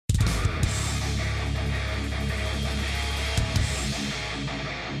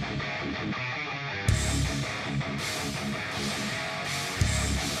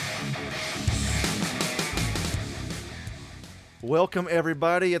Welcome,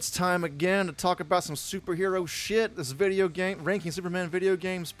 everybody. It's time again to talk about some superhero shit. This video game, Ranking Superman Video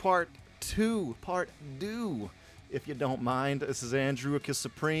Games Part 2. If you don't mind. This is Andrewicus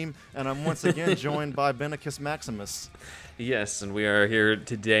Supreme, and I'm once again joined by Benicus Maximus. Yes, and we are here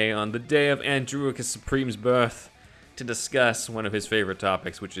today on the day of Andrewicus Supreme's birth to discuss one of his favorite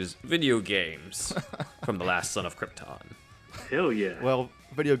topics, which is video games from The Last Son of Krypton. Hell yeah. Well,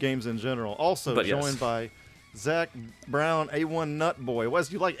 video games in general. Also joined by Zach Brown, A1 Nutboy.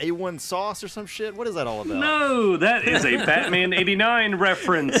 What, you like A1 sauce or some shit? What is that all about? No, that is a Batman 89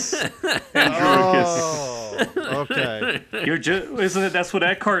 reference. Andrewicus. Oh, okay. Isn't it? That's what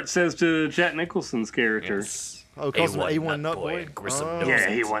Eckhart says to Jack Nicholson's character. Yes. Oh, calls him A1 Nutboy? Grissom Oh. nose. Yeah,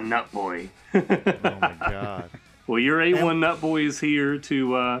 A1 Nutboy. Oh, my God. Well, your A1 Nutboy is here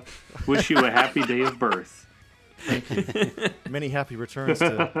to wish you a happy day of birth. Thank you. Many happy returns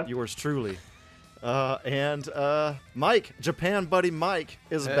to yours truly. And Mike, Japan buddy Mike,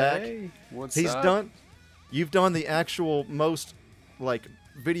 is back. What's He's up? You've done the actual most, like,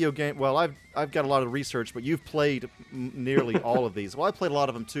 video game. Well, I've got a lot of research, but you've played nearly all of these. Well, I played a lot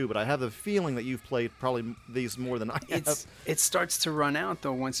of them too, but I have the feeling that you've played probably these more than I have. It starts to run out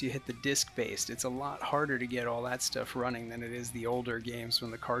though once you hit the disc-based. It's a lot harder to get all that stuff running than it is the older games from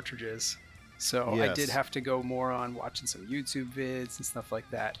the cartridges. So I did Yes. have to go more on watching some YouTube vids and stuff like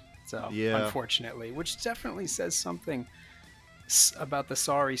that. So Yeah. unfortunately, which definitely says something about the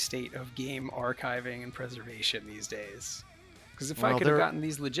sorry state of game archiving and preservation these days. Because if I Well, could have they're- gotten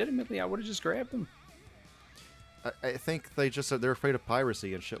these legitimately, I would have just grabbed them. I think they just said they're afraid of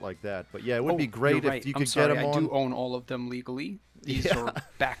piracy and shit like that. But yeah, it would be Oh, great you're if right. you I'm could sorry, get them I on. do own all of them legally. These Yeah. are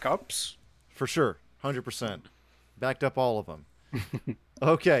backups. For sure, 100%. Backed up all of them.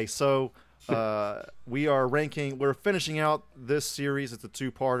 Okay, so we are ranking. We're finishing out this series. It's a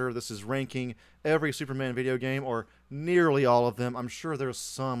two-parter. This is ranking every Superman video game, or nearly all of them. I'm sure there's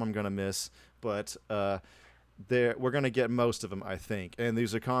some I'm gonna miss, but we're gonna get most of them, I think. And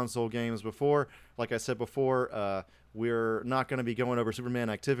these are console games. Before, like I said before, we're not gonna be going over Superman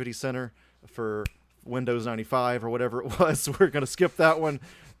Activity Center for Windows 95 or whatever it was. We're gonna skip that one,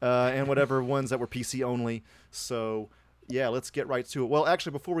 and whatever ones that were PC only. So yeah, let's get right to it. Well,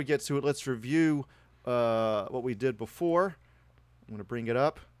 actually, before we get to it, let's review what we did before. I'm gonna bring it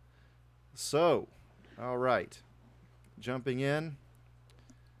up. So, all right, jumping in.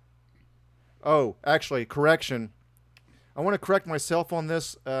 Oh, actually, correction. I want to correct myself on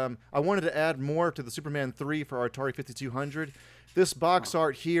this. I wanted to add more to the Superman 3 for our Atari 5200. This box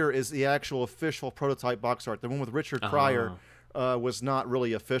art here is the actual official prototype box art. The one with Richard Pryor was not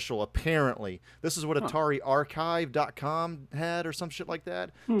really official, apparently. This is what AtariArchive.com had or some shit like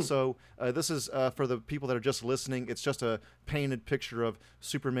that. So this is, for the people that are just listening, it's just a painted picture of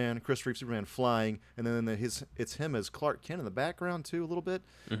Superman, Chris Reeve Superman flying, and then it's him as Clark Kent in the background too a little bit.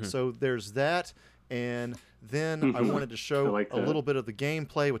 So there's that. And then I wanted to show a little bit of the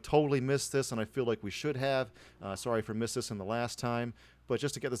gameplay. We totally missed this, and I feel like we should have. Sorry for missing this in the last time. But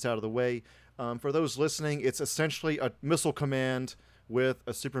just to get this out of the way, for those listening, it's essentially a missile command with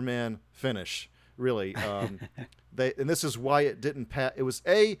a Superman finish, really. And this is why it didn't pass. It was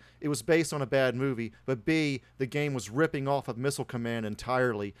A, it was based on a bad movie, but B, the game was ripping off of Missile Command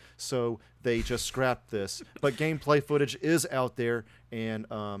entirely, so they just scrapped this. But gameplay footage is out there, and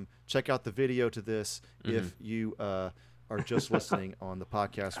check out the video to this if you are just listening on the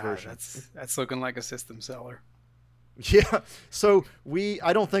podcast version. That's looking like a system seller. Yeah, so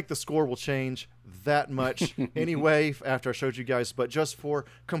I don't think the score will change that much anyway after I showed you guys, but just for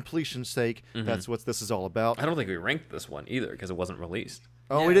completion's sake, that's what this is all about. I don't think we ranked this one either because it wasn't released.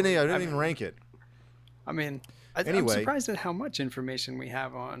 Oh, Yeah, I didn't even rank it. I mean, I'm Anyway. surprised at how much information we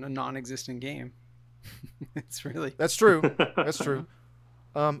have on a non-existent game. It's really... That's true. That's true.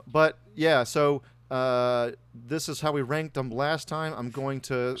 But yeah, so this is how we ranked them last time. I'm going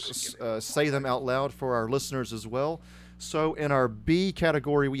to say them out loud for our listeners as well. So in our B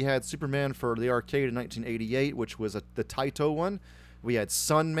category, we had Superman for the arcade in 1988, which was the Taito one. We had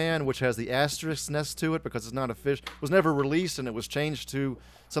Sunman, which has the asterisk next to it because it's not official. It was never released, and it was changed to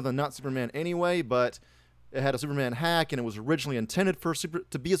something not Superman anyway, but it had a Superman hack, and it was originally intended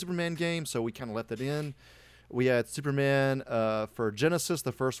to be a Superman game, so we kind of let that in. We had Superman for Genesis,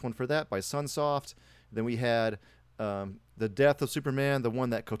 the first one for that by Sunsoft. Then we had The Death of Superman, the one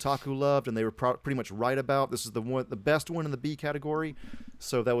that Kotaku loved, and they were pretty much right about. This is the best one in the B category.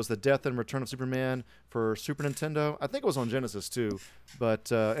 So that was The Death and Return of Superman for Super Nintendo. I think it was on Genesis too. But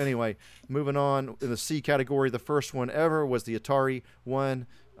anyway, moving on. In the C category, the first one ever was the Atari one.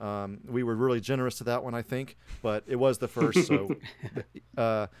 We were really generous to that one, I think. But it was the first, so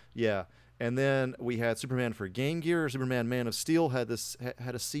yeah. And then we had Superman for Game Gear. Superman Man of Steel had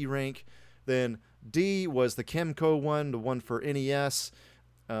a C rank. Then D was the Kemco one, the one for NES,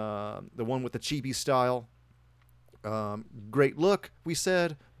 the one with the chibi style. Great look, we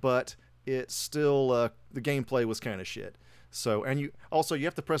said, but it's still the gameplay was kind of shit. So, and you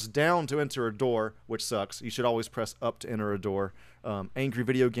have to press down to enter a door, which sucks. You should always press up to enter a door. Angry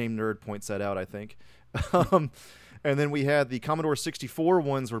Video Game Nerd points that out, I think. And then we had the Commodore 64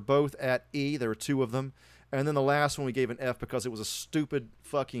 ones were both at E. There were 2 of them. And then the last one we gave an F because it was a stupid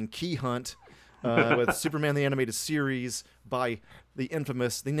fucking key hunt with Superman the Animated Series by the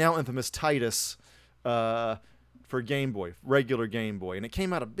now infamous Titus for Game Boy, regular Game Boy. And it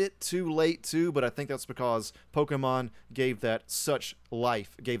came out a bit too late too, but I think that's because Pokemon gave that such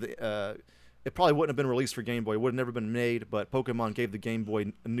life. It probably wouldn't have been released for Game Boy. It would have never been made, but Pokemon gave the Game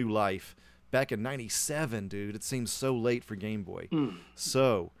Boy a new life. Back in 97, dude. It seems so late for Game Boy.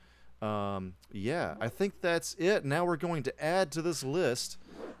 So, yeah, I think that's it. Now we're going to add to this list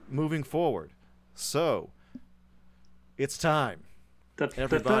moving forward. So, it's time.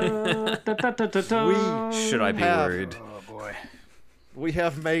 Everybody. Should I be worried? Oh boy. We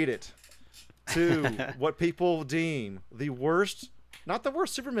have made it to what people deem the worst, not the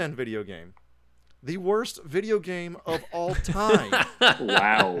worst Superman video game, the worst video game of all time.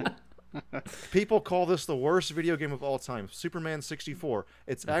 Wow. People call this the worst video game of all time, Superman 64.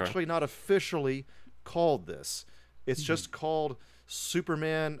 It's actually not officially called this. It's just called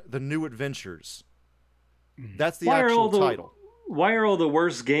Superman: The New Adventures. That's the actual title. Why are all the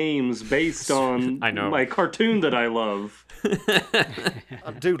worst games based on my cartoon that I love?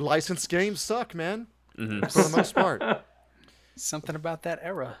 Dude, licensed games suck, man. For the most part. Something about that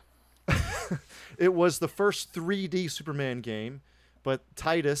era. It was the first 3D Superman game. But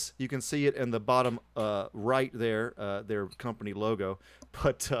Titus, you can see it in the bottom right there, their company logo.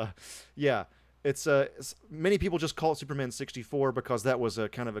 But yeah, it's many people just call it Superman 64 because that was a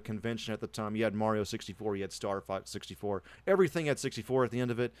kind of a convention at the time. You had Mario 64, you had Star Fox 64. Everything had 64 at the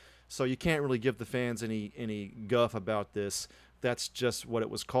end of it. So you can't really give the fans any guff about this. That's just what it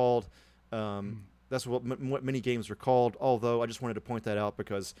was called. That's what many games were called. Although I just wanted to point that out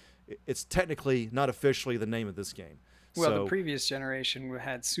because it's technically not officially the name of this game. Well, the previous generation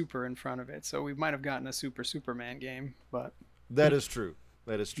had Super in front of it, so we might have gotten a Superman game, but... That is true.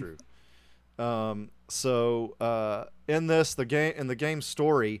 That is true. So in the game's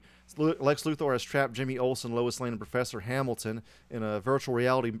story, Lex Luthor has trapped Jimmy Olsen, Lois Lane, and Professor Hamilton in a virtual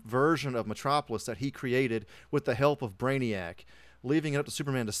reality version of Metropolis that he created with the help of Brainiac, leaving it up to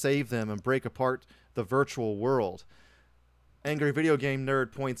Superman to save them and break apart the virtual world. Angry Video Game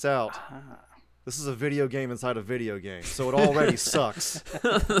Nerd points out... This is a video game inside a video game, so it already sucks.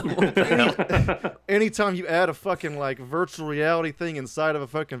 Anytime you add a fucking virtual reality thing inside of a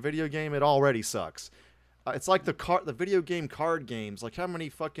fucking video game, it already sucks. It's like the video game card games. Like, how many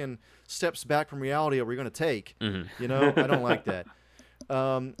fucking steps back from reality are we going to take? You know, I don't like that.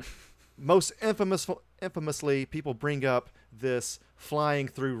 Most infamously, people bring up this flying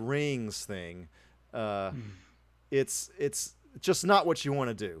through rings thing. It's just not what you want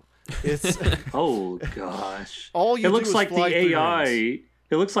to do. It's oh gosh! All you it looks do is like the fly through AI. rings.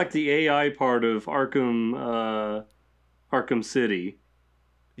 It looks like the AI part of Arkham City.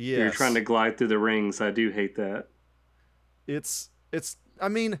 Yes. You're trying to glide through the rings. I do hate that. I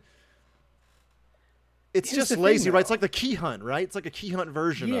mean, it's Here's just the lazy, thing, right? It's though. like the key hunt, right? It's like a key hunt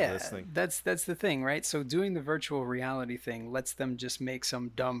version of this thing. That's the thing, right? So doing the virtual reality thing lets them just make some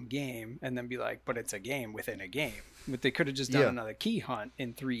dumb game and then be like, but it's a game within a game. But they could have just done another key hunt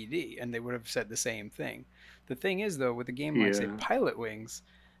in 3D and they would have said the same thing. The thing is, though, with a game like, say, Pilot Wings,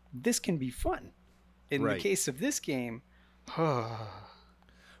 this can be fun. In the case of this game, Well,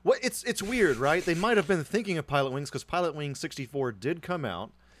 it's weird, right? They might have been thinking of Pilot Wings because Pilot Wings 64 did come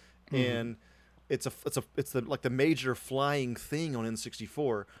out, and it's the major flying thing on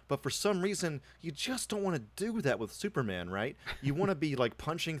N64. But for some reason, you just don't want to do that with Superman, right? You want to be like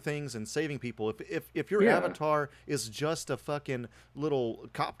punching things and saving people. If your avatar is just a fucking little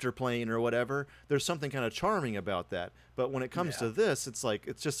copter plane or whatever, there's something kind of charming about that. But when it comes to this, it's like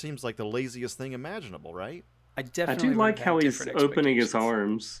it just seems like the laziest thing imaginable, right? I I definitely do like how he's opening his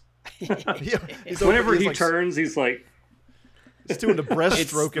arms. Whenever he turns, he's like. He's doing the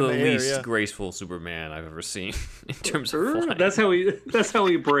breaststroke in the air. It's the least graceful Superman I've ever seen in terms of flying. That's how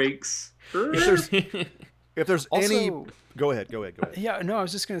he breaks. If there's any, go ahead. Yeah, no, I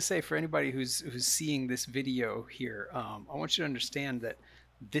was just gonna say for anybody who's seeing this video here, I want you to understand that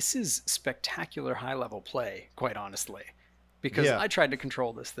this is spectacular high level play. Quite honestly, because I tried to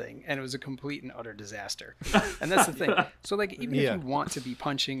control this thing and it was a complete and utter disaster. And that's the thing. So like, even if you want to be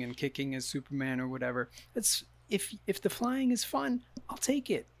punching and kicking as Superman or whatever, it's if the flying is fun, I'll take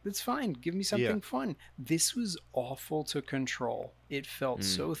it. That's fine. Give me something fun. This was awful to control. It felt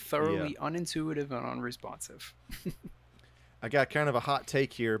so thoroughly unintuitive and unresponsive. I got kind of a hot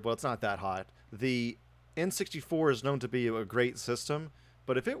take here, but it's not that hot. The N64 is known to be a great system,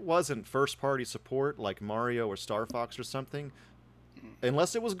 but if it wasn't first-party support like Mario or Star Fox or something,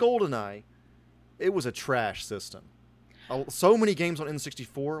 unless it was GoldenEye, it was a trash system. So many games on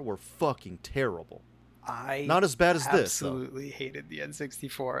N64 were fucking terrible. Not as bad as this. Absolutely hated the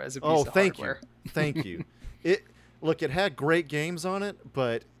N64 as a piece of thank hardware. Thank you. It had great games on it,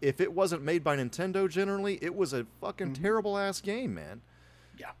 but if it wasn't made by Nintendo generally, it was a fucking terrible ass game, man.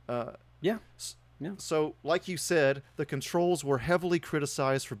 Yeah. So, like you said, the controls were heavily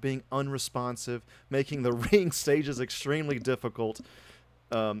criticized for being unresponsive, making the ring stages extremely difficult,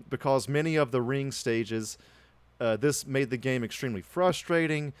 because many of the ring stages, this made the game extremely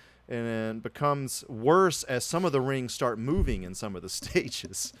frustrating, and becomes worse as some of the rings start moving in some of the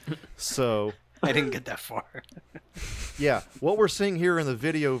stages. So I didn't get that far. Yeah, what we're seeing here in the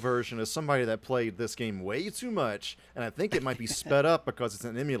video version is somebody that played this game way too much, and I think it might be sped up because it's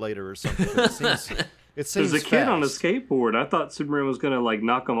an emulator or something. It seems There's a kid on a skateboard. I thought Superman was gonna like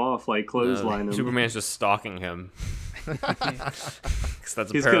knock him off, like clothesline him. Superman's just stalking him. Because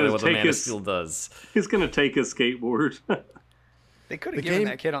that's apparently what the Man of Steel does. He's gonna take his skateboard. They could have given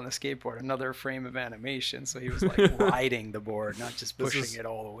that kid on the skateboard another frame of animation, so he was like riding the board, not just pushing it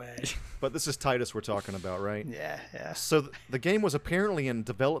all the way. But this is Titus we're talking about, right? Yeah. So the game was apparently in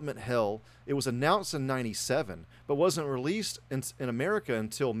development hell. It was announced in '97, but wasn't released in America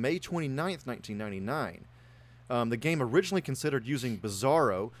until May 29th, 1999. The game originally considered using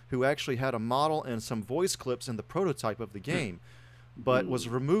Bizarro, who actually had a model and some voice clips in the prototype of the game, but was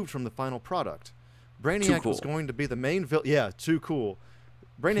removed from the final product. Brainiac was going to be the main villain. Yeah, too cool.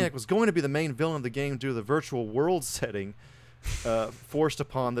 Brainiac was going to be the main villain of the game due to the virtual world setting forced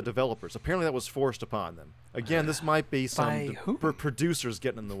upon the developers. Apparently that was forced upon them. Again, this might be some producers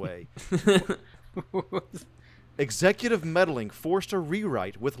getting in the way. Executive meddling forced a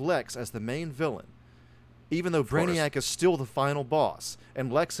rewrite with Lex as the main villain, even though Brainiac is still the final boss,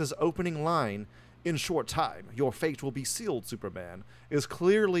 and Lex's opening line, "In short time, your fate will be sealed, Superman," is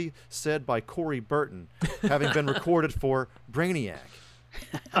clearly said by Corey Burton, having been recorded for Brainiac.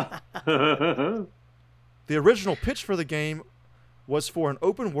 The original pitch for the game was for an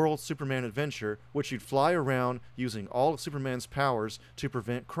open-world Superman adventure, which you'd fly around using all of Superman's powers to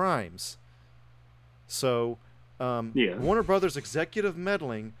prevent crimes. So, Warner Brothers executive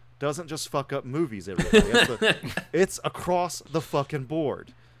meddling doesn't just fuck up movies, everybody. It's across the fucking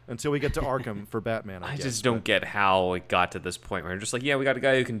board. Until we get to Arkham for Batman, I guess. Just don't get how it got to this point where you're just like, yeah, we got a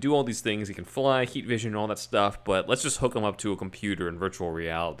guy who can do all these things. He can fly, heat vision, all that stuff, but let's just hook him up to a computer in virtual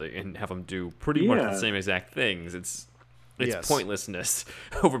reality and have him do pretty much the same exact things. It's pointlessness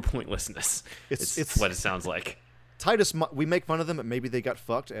over pointlessness. It's what it sounds like. Titus, we make fun of them, but maybe they got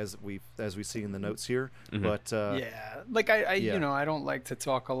fucked, as we see in the notes here. Mm-hmm. But I you know, I don't like to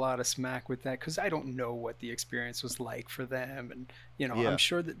talk a lot of smack with that because I don't know what the experience was like for them, and you know, I'm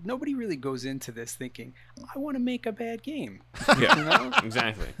sure that nobody really goes into this thinking, I want to make a bad game. Yeah, you know?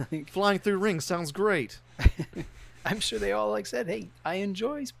 Exactly. Flying through rings sounds great. I'm sure they all said, hey, I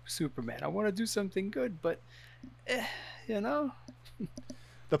enjoy Superman. I want to do something good, but you know.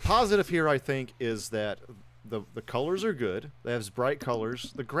 The positive here, I think, is that the colors are good. They have bright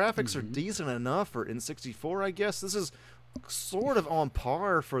colors. The graphics are decent enough for N64, I guess. This is sort of on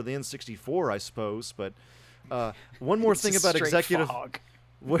par for the N64, I suppose. But one more thing about executive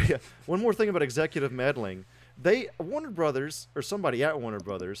meddling. Warner Brothers, or somebody at Warner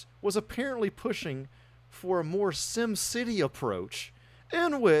Brothers, was apparently pushing for a more SimCity approach,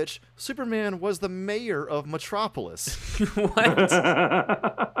 in which Superman was the mayor of Metropolis. What?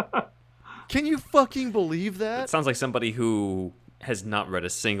 Can you fucking believe that? It sounds like somebody who has not read a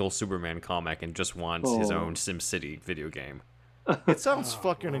single Superman comic and just wants his own SimCity video game. It sounds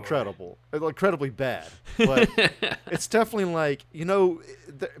fucking incredible. Incredibly bad. But it's definitely like, you know,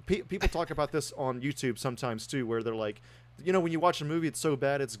 people talk about this on YouTube sometimes too, where they're like, you know, when you watch a movie, it's so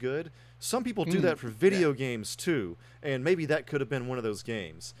bad it's good. Some people do that for video games too, and maybe that could have been one of those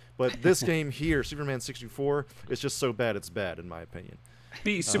games. But this game here, Superman 64, is just so bad it's bad, in my opinion.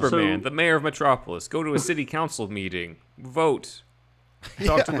 Be Superman, the mayor of Metropolis. Go to a city council meeting. Vote.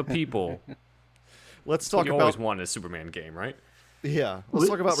 Talk to the people. Let's talk about. You always wanted a Superman game, right? Yeah. Let's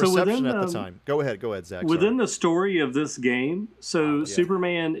talk about reception at the time. Go ahead, Zach. Within the story of this game,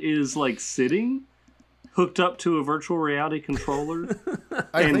 Superman is like sitting, hooked up to a virtual reality controller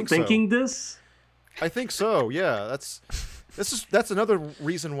I think thinking this? I think so. Yeah, that's another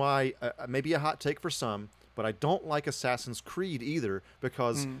reason why maybe a hot take for some, but I don't like Assassin's Creed either,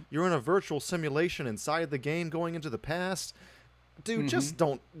 because you're in a virtual simulation inside the game going into the past. Dude, just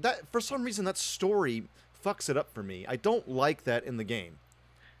don't. That for some reason that story fucks it up for me. I don't like that in the game.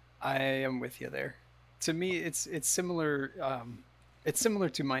 I am with you there. To me, it's similar. It's similar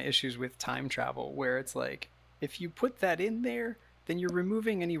to my issues with time travel, where it's like, if you put that in there, then you're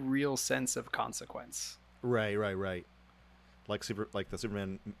removing any real sense of consequence. Right. Like the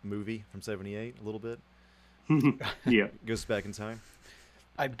Superman movie from '78, a little bit. Yeah, goes back in time.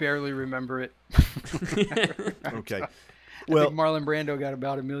 I barely remember it. Okay. Well, I think Marlon Brando got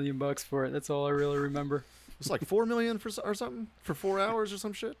about $1 million for it. That's all I really remember. It's like $4 million or something for 4 hours or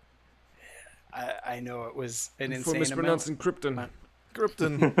some shit. I know it was an insane for mispronouncing Krypton.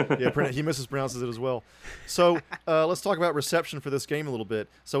 Krypton. Yeah, he mispronounces it as well. So let's talk about reception for this game a little bit.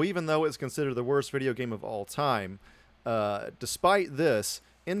 So even though it's considered the worst video game of all time, despite this,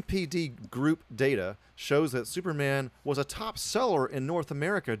 NPD Group data shows that Superman was a top seller in North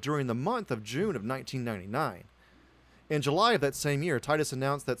America during the month of June of 1999. In July of that same year, Titus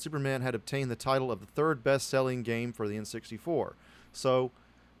announced that Superman had obtained the title of the third best-selling game for the N64. So,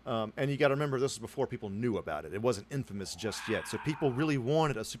 and you got to remember, this was before people knew about it. It wasn't infamous just yet. So people really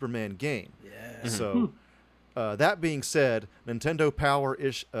wanted a Superman game. Yeah. So, that being said, Nintendo Power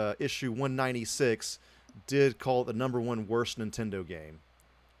issue 196 did call it the #1 worst Nintendo game.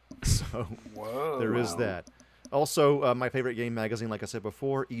 So there is that. Also, my favorite game magazine, like I said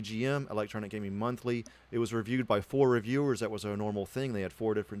before, EGM, Electronic Gaming Monthly. It was reviewed by 4 reviewers. That was a normal thing. They had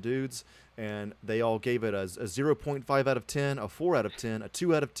 4 different dudes, and they all gave it a 0.5 out of 10, a 4 out of 10, a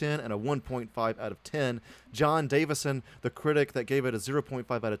 2 out of 10, and a 1.5 out of 10. John Davison, the critic that gave it a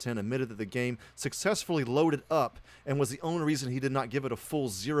 0.5 out of 10, admitted that the game successfully loaded up and was the only reason he did not give it a full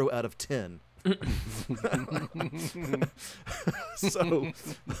 0 out of 10. So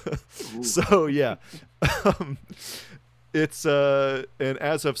yeah, it's and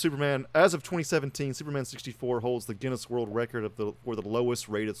as of 2017, Superman 64 holds the Guinness World Record for the lowest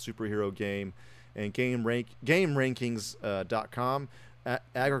rated superhero game, and GameRankings.com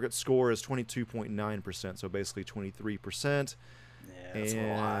aggregate score is 22.9%, so basically 23%. Yeah, that's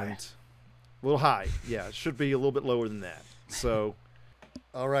a little high. Yeah, it should be a little bit lower than that. So,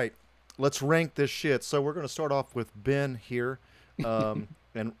 all right. Let's rank this shit. So we're going to start off with Ben here, and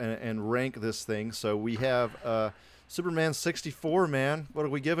rank this thing. So we have Superman 64, man. What are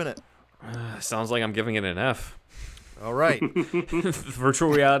we giving it? Sounds like I'm giving it an F. All right. Virtual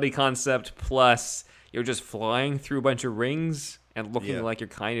reality concept plus you're just flying through a bunch of rings and looking like you're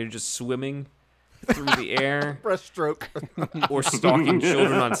kind of just swimming through the air. Breaststroke. Or stalking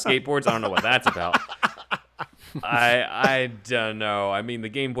children on skateboards. I don't know what that's about. I don't know. I mean, the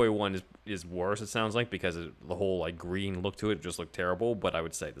Game Boy one is worse, it sounds like, because the whole like green look to it just looked terrible, but I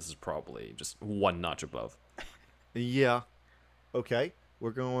would say this is probably just one notch above. Yeah. Okay.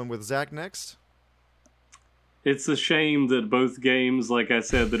 We're going with Zach next. It's a shame that both games, like I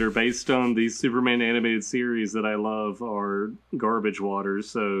said, that are based on the Superman animated series that I love are garbage water,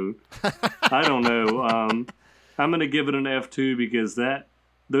 so I don't know. I'm going to give it an F2 because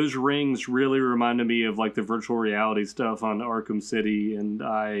those rings really reminded me of like the virtual reality stuff on Arkham City, and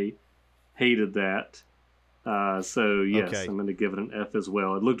I hated that. So yes, okay. I'm going to give it an F as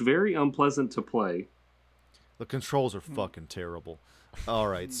well. It looked very unpleasant to play. The controls are fucking terrible. All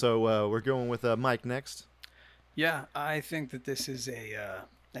right, so we're going with Mike next. Yeah, I think that this is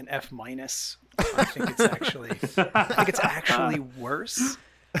an F-. I think it's actually worse.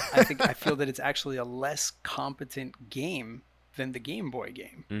 I feel that it's actually a less competent game than the Game Boy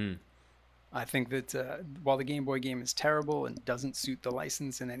game. I think that while the Game Boy game is terrible and doesn't suit the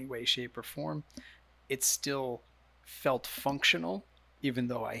license in any way, shape, or form, it still felt functional, even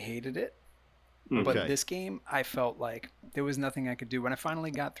though I hated it. Okay. But this game, I felt like there was nothing I could do. When I finally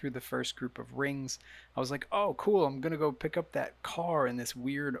got through the first group of rings, I was like, oh, cool, I'm going to go pick up that car in this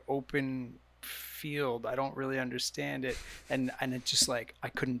weird open field. I don't really understand it. And it just like, I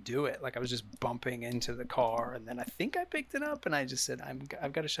couldn't do it. Like I was just bumping into the car, and then I think I picked it up and I just said,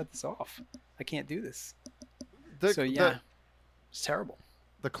 I've got to shut this off. I can't do this. It's terrible.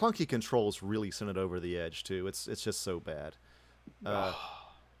 The clunky controls really sent it over the edge too. It's just so bad.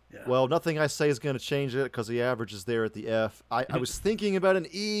 Yeah. Well, nothing I say is going to change it because the average is there at the F. I was thinking about an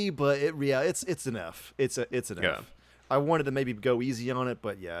E, but it's an F. It's an F. I wanted to maybe go easy on it,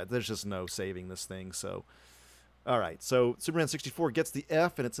 but yeah, there's just no saving this thing. So, all right. So Superman 64 gets the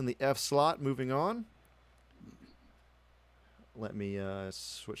F, and it's in the F slot. Moving on. Let me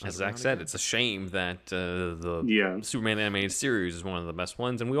switch. As Zach said, it's a shame that the Superman animated series is one of the best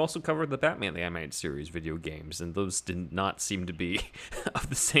ones, and we also covered the Batman the animated series video games, and those did not seem to be of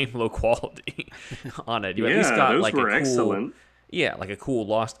the same low quality on it. You at least got those like were a cool, excellent. Yeah, like a cool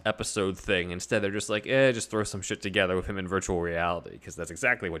lost episode thing. Instead, they're just like, just throw some shit together with him in virtual reality, because that's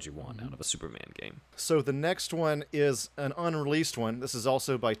exactly what you want out of a Superman game. So the next one is an unreleased one. This is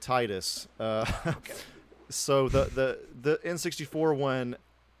also by Titus. Okay. So the N64 one,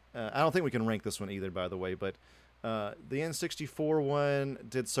 I don't think we can rank this one either, by the way, but the N64 one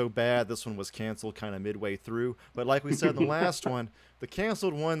did so bad, this one was canceled kind of midway through. But like we said in the last one, the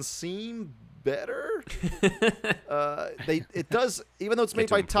canceled ones seem better. It does, even though it's made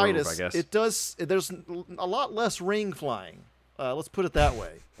by Titus, it does. There's a lot less ring flying. Let's put it that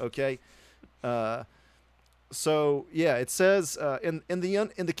way. Okay. So yeah, it says in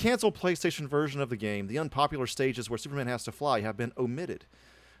the canceled PlayStation version of the game, the unpopular stages where Superman has to fly have been omitted.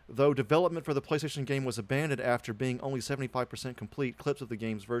 Though development for the PlayStation game was abandoned after being only 75% complete, clips of the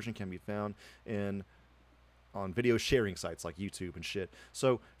game's version can be found on video sharing sites like YouTube and shit.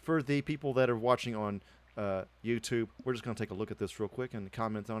 So for the people that are watching on YouTube, we're just going to take a look at this real quick and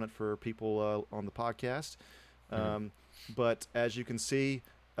comment on it for people on the podcast. But as you can see,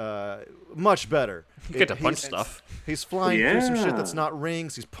 much better. You get to punch stuff. He's flying through some shit that's not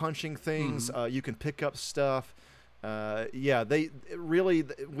rings. He's punching things. You can pick up stuff. We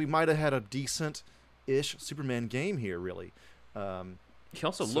might have had a decent-ish Superman game here, really. He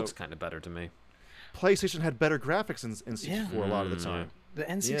also looks kind of better to me. PlayStation had better graphics in N64 a lot of the time. The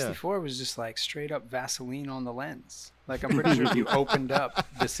N64 was just like straight up Vaseline on the lens. Like, I'm pretty sure if you opened up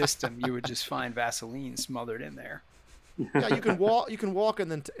the system, you would just find Vaseline smothered in there. Yeah, you can walk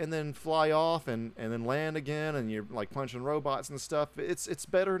and then fly off and then land again, and you're like punching robots and stuff. It's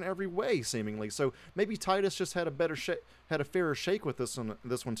better in every way seemingly. So maybe Titus just had a fairer shake with this one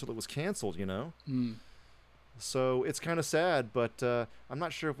until it was canceled, you know. So it's kind of sad, but I'm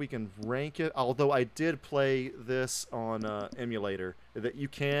not sure if we can rank it. Although I did play this on emulator, that you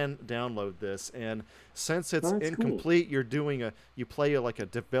can download this, and since it's incomplete, cool. You play like a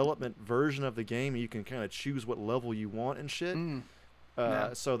development version of the game, and you can kind of choose what level you want and shit.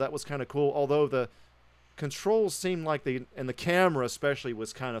 So that was kind of cool. Although the controls seemed like and the camera especially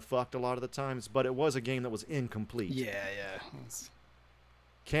was kind of fucked a lot of the times, but it was a game that was incomplete. Yeah.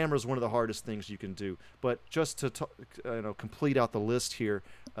 Camera is one of the hardest things you can do. But just to complete out the list here,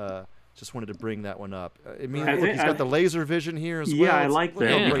 just wanted to bring that one up. He's got the laser vision here as well. Yeah, I like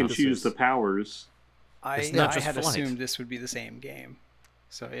that. You can choose the powers. I had assumed this would be the same game.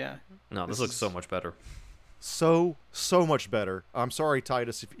 So, yeah. No, this looks so much better. So much better. I'm sorry,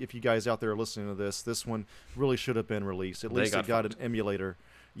 Titus, if you guys out there are listening to this. This one really should have been released. At least it got an emulator.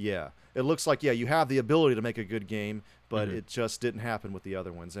 Yeah. It looks like, you have the ability to make a good game, but it just didn't happen with the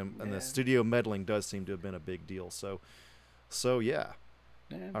other ones. And the studio meddling does seem to have been a big deal. So yeah.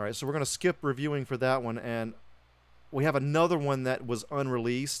 All right, so we're going to skip reviewing for that one. And we have another one that was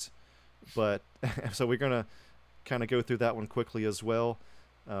unreleased, but so we're going to kind of go through that one quickly as well.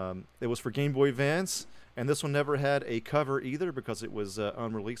 It was for Game Boy Advance. And this one never had a cover either because it was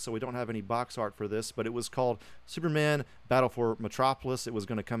unreleased, so we don't have any box art for this. But it was called Superman Battle for Metropolis. It was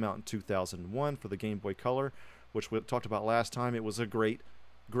going to come out in 2001 for the Game Boy Color, which we talked about last time. It was a great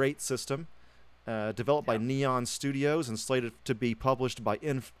system, developed by Neon Studios and slated to be published by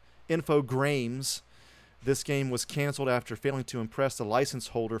Infogrames. This game was canceled after failing to impress the license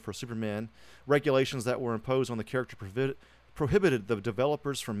holder for Superman. Regulations that were imposed on the character prohibited the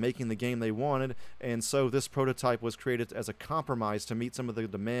developers from making the game they wanted, and so this prototype was created as a compromise to meet some of the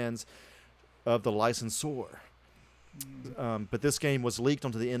demands of the licensor. But this game was leaked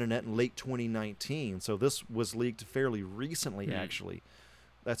onto the internet in late 2019, so this was leaked fairly recently, actually.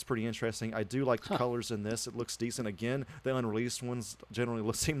 That's pretty interesting. I do like the colors in this. It looks decent. Again, the unreleased ones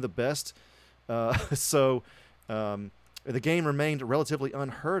generally seem the best. The game remained relatively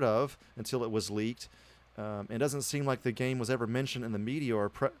unheard of until it was leaked. It doesn't seem like the game was ever mentioned in the media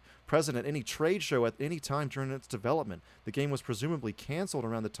or present at any trade show at any time during its development. The game was presumably canceled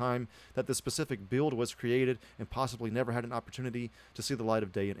around the time that the specific build was created and possibly never had an opportunity to see the light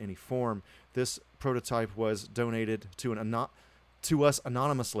of day in any form. This prototype was donated to us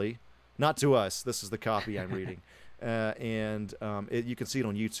anonymously. Not to us. This is the copy I'm reading. You can see it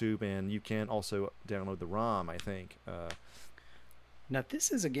on YouTube, and you can also download the ROM, I think. Now, this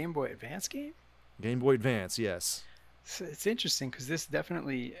is a Game Boy Advance game? Game Boy Advance, yes. So it's interesting because this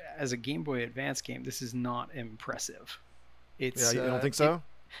definitely, as a Game Boy Advance game, this is not impressive. You don't think so?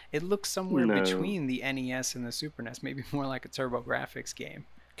 It looks somewhere between the NES and the Super NES, maybe more like a TurboGrafx game.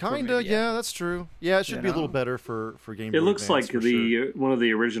 Kinda, yeah, that's true. Yeah, it should be a little better for Game Boy It looks Advance, like one of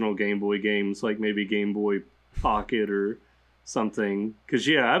the original Game Boy games, like maybe Game Boy Pocket or something. Because,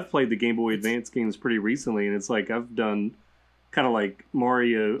 yeah, I've played the Game Boy Advance games pretty recently, and it's like I've done kind of like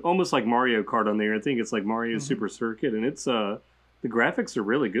Mario, almost like Mario Kart on there. I think it's like Mario Super Circuit, and it's the graphics are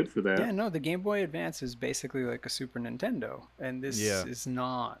really good for that. Yeah, no, the Game Boy Advance is basically like a Super Nintendo, and this is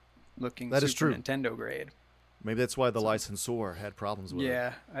not looking Super Nintendo grade. Maybe that's why the licensor had problems with it.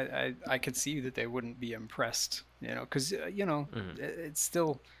 Yeah, I could see that they wouldn't be impressed, because, it's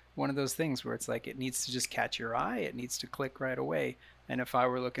still one of those things where it's like it needs to just catch your eye. It needs to click right away. And if I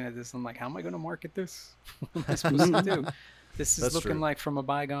were looking at this, I'm like, how am I going to market this? What am I supposed to do? This is looking like from a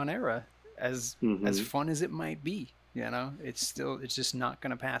bygone era, as fun as it might be. It's just not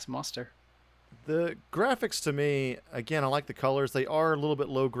going to pass muster. The graphics to me, again, I like the colors. They are a little bit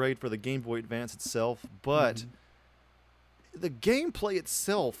low grade for the Game Boy Advance itself, but the gameplay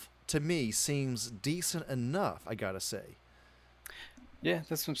itself, to me, seems decent enough, I gotta say. Yeah,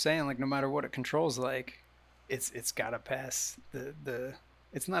 that's what I'm saying. Like, no matter what it controls like, it's gotta pass the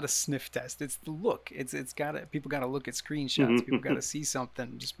it's not a sniff test. It's the look. It's gotta, people gotta look at screenshots. People gotta see something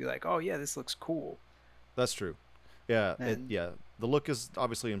and just be like, oh yeah, this looks cool. That's true. Yeah, the look is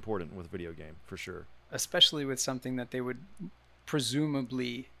obviously important with a video game, for sure. Especially with something that they would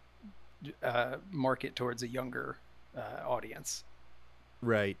presumably market towards a younger audience.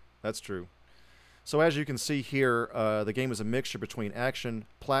 Right, that's true. So as you can see here, the game is a mixture between action,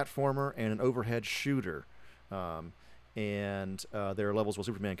 platformer, and an overhead shooter. And there are levels where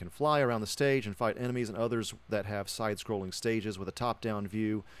Superman can fly around the stage and fight enemies, and others that have side-scrolling stages with a top-down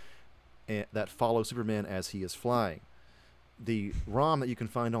view that follow Superman as he is flying. The ROM that you can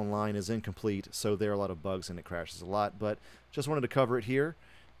find online is incomplete, so there are a lot of bugs and it crashes a lot, but just wanted to cover it here.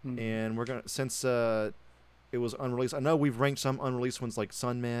 And we're going to, since it was unreleased, I know we've ranked some unreleased ones like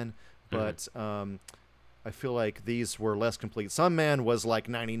Sunman, but I feel like these were less complete. Sunman was like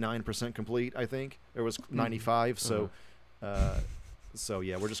 99% complete, I think. There was 95, so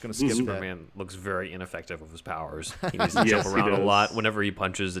yeah, we're just going to skip that. Superman looks very ineffective with his powers. He needs to jump around a lot. Whenever he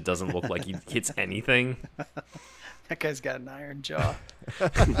punches, it doesn't look like he hits anything. That guy's got an iron jaw. He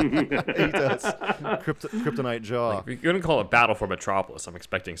does. Kryptonite jaw. Like, if you're going to call it Battle for Metropolis, I'm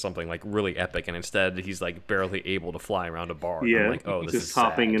expecting something like really epic, and instead he's like barely able to fly around a bar. Yeah, I'm like, oh, this just is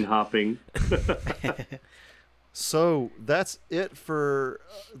hopping sad. and hopping. So that's it for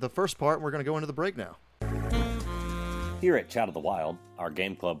the first part. We're going to go into the break now. Here at Chat of the Wild, our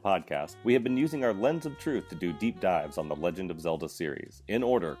Game Club podcast, we have been using our lens of truth to do deep dives on the Legend of Zelda series, in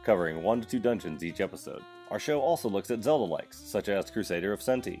order, covering 1 to 2 dungeons each episode. Our show also looks at Zelda-likes, such as Crusader of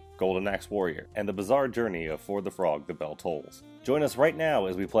Senti, Golden Axe Warrior, and the bizarre journey of For the Frog, The Bell Tolls. Join us right now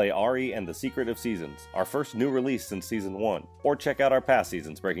as we play Ari and the Secret of Seasons, our first new release since Season 1, or check out our past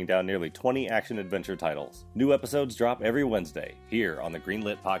seasons breaking down nearly 20 action-adventure titles. New episodes drop every Wednesday, here on the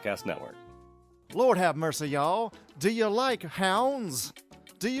Greenlit Podcast Network. Lord have mercy, y'all. Do you like hounds?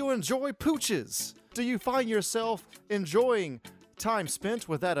 Do you enjoy pooches? Do you find yourself enjoying time spent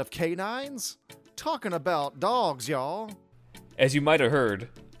with that of canines? Talking about dogs, y'all. As you might have heard,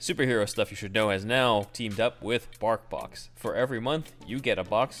 Superhero Stuff You Should Know has now teamed up with BarkBox. For every month, you get a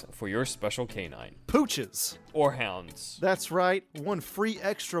box for your special canine. Pooches. Or hounds. That's right. 1 free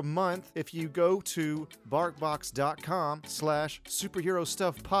extra month if you go to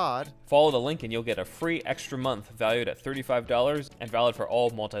barkbox.com/superherostuffpod. Follow the link and you'll get a free extra month valued at $35 and valid for all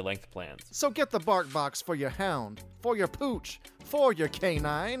multi-length plans. So get the BarkBox for your hound, for your pooch, for your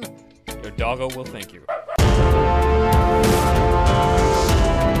canine. Your doggo will thank you.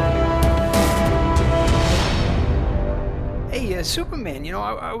 Hey, Superman,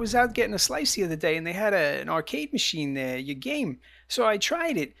 I was out getting a slice the other day, and they had an arcade machine there, your game. So I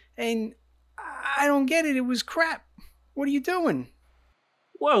tried it, and I don't get it. It was crap. What are you doing?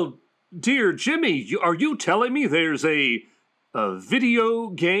 Well, dear Jimmy, are you telling me there's a video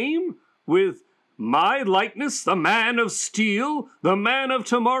game with my likeness, the Man of Steel, the Man of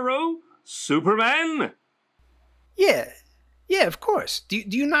Tomorrow, Superman? Yeah, of course. Do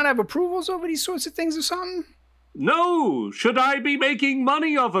you not have approvals over these sorts of things or something? No! Should I be making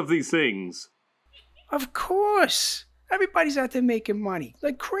money off of these things? Of course! Everybody's out there making money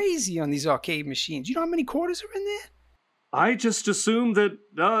like crazy on these arcade machines. You know how many quarters are in there? I just assumed that,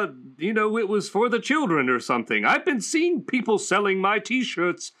 it was for the children or something. I've been seeing people selling my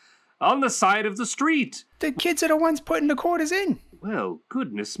t-shirts on the side of the street. The kids are the ones putting the quarters in. Well,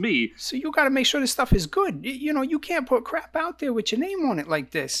 goodness me. So you gotta make sure this stuff is good. You can't put crap out there with your name on it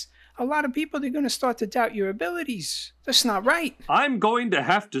like this. A lot of people, they're going to start to doubt your abilities. That's not right. I'm going to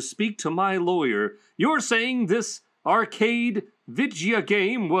have to speak to my lawyer. You're saying this arcade Vidya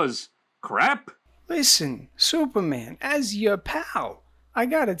game was crap? Listen, Superman, as your pal, I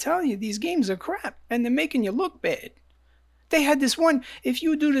gotta tell you, these games are crap, and they're making you look bad. They had this one, if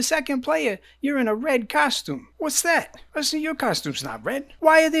you do the second player, you're in a red costume. What's that? Listen, your costume's not red.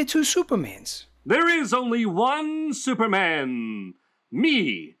 Why are there two Supermans? There is only one Superman.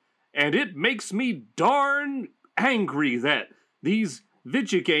 Me. And it makes me darn angry that these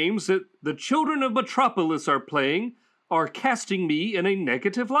Vidya games that the children of Metropolis are playing are casting me in a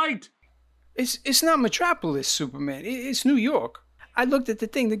negative light. It's not Metropolis, Superman. It's New York. I looked at the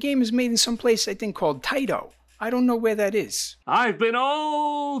thing. The game is made in some place, I think, called Taito. I don't know where that is. I've been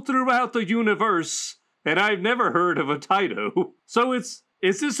all throughout the universe, and I've never heard of a Taito. So is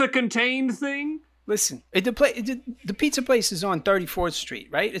this a contained thing? Listen, the pizza place is on 34th Street,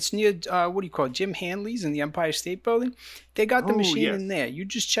 right? It's near, Jim Hanley's in the Empire State Building. They got the machine in there. You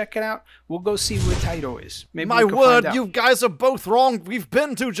just check it out. We'll go see where Taito is. Maybe My word, you guys are both wrong. We've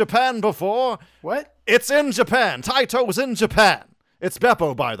been to Japan before. What? It's in Japan. Taito's in Japan. It's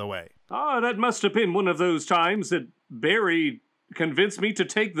Beppo, by the way. That must have been one of those times that Barry convinced me to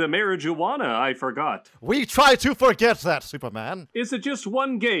take the marijuana. I forgot. We try to forget that, Superman. Is it just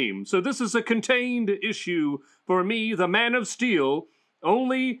one game? So this is a contained issue for me, the Man of Steel.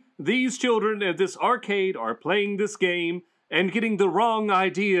 Only these children at this arcade are playing this game and getting the wrong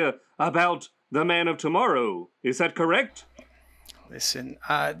idea about the Man of Tomorrow. Is that correct? Listen,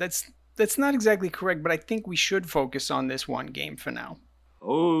 that's not exactly correct, but I think we should focus on this one game for now.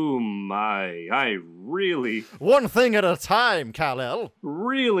 Oh my, I really... One thing at a time, Kal-El.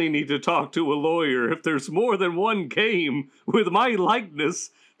 Really need to talk to a lawyer if there's more than one game with my likeness.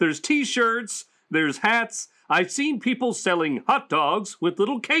 There's t-shirts, there's hats. I've seen people selling hot dogs with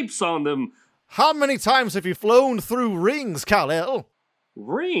little capes on them. How many times have you flown through rings, Kal-El?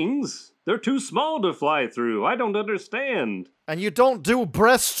 Rings? They're too small to fly through. I don't understand. And you don't do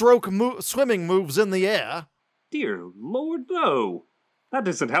breaststroke swimming moves in the air? Dear Lord, no. That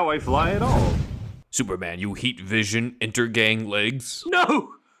isn't how I fly at all. Superman, you heat vision, intergang legs.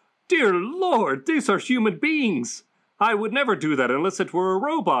 No! Dear Lord, these are human beings. I would never do that unless it were a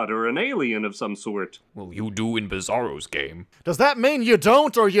robot or an alien of some sort. Well, you do in Bizarro's game. Does that mean you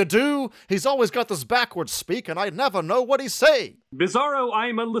don't or you do? He's always got this backwards speak and I never know what he's saying. Bizarro,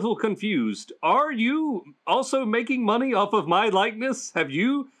 I'm a little confused. Are you also making money off of my likeness? Have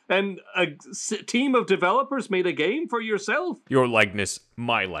you and a team of developers made a game for yourself? Your likeness,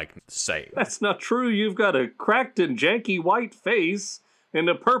 my likeness, same. That's not true. You've got a cracked and janky white face and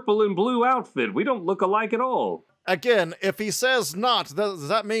a purple and blue outfit. We don't look alike at all. Again, if he says not, does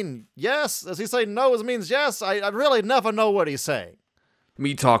that mean yes? Does he say no, it means yes? I really never know what he's saying.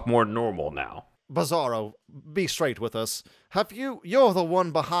 Me talk more normal now. Bizarro, be straight with us. You're the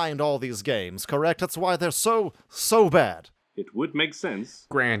one behind all these games, correct? That's why they're so bad. It would make sense.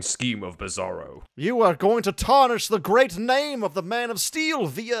 Grand scheme of Bizarro. You are going to tarnish the great name of the Man of Steel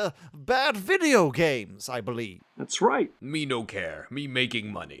via bad video games, I believe. That's right. Me no care. Me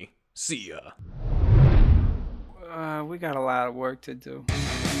making money. See ya. We got a lot of work to do.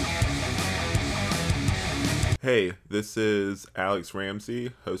 Hey, this is Alex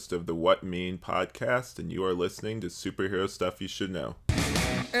Ramsey, host of the What Mean podcast, and you are listening to Superhero Stuff You Should Know.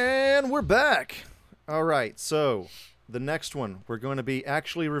 And we're back. All right, so the next one we're going to be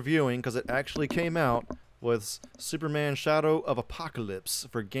actually reviewing, because it actually came out, was Superman Shadow of Apocalypse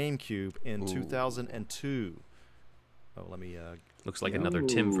for GameCube in 2002. Oh, let me... Looks like another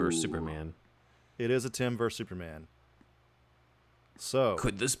Tim vs. Superman. It is a Tim vs. Superman. So...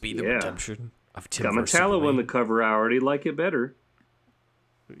 Could this be the redemption of Tim got vs. Metallo Superman? on the cover. I already like it better.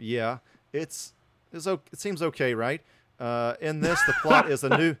 Yeah, it seems okay, right? In this, the plot is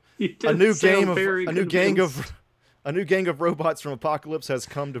a new gang of robots from Apokolips has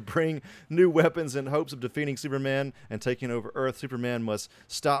come to bring new weapons in hopes of defeating Superman and taking over Earth. Superman must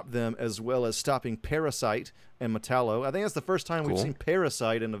stop them as well as stopping Parasite and Metallo. I think that's the first time we've seen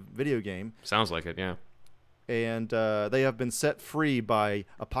Parasite in a video game. Sounds like it, yeah. And they have been set free by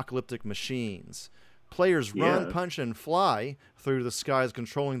apocalyptic machines. Players run, punch, and fly through the skies,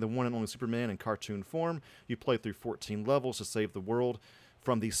 controlling the one and only Superman in cartoon form. You play through 14 levels to save the world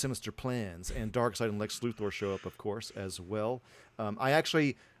from these sinister plans. And Darkseid and Lex Luthor show up, of course, as well. I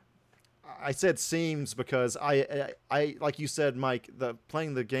said seems because I like you said, Mike,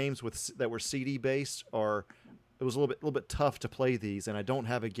 playing the games that were CD based it was a little bit tough to play these, and I don't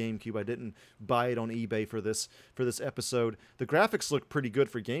have a GameCube. I didn't buy it on eBay for this episode. The graphics look pretty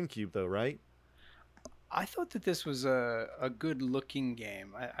good for GameCube, though, right? I thought that this was a good-looking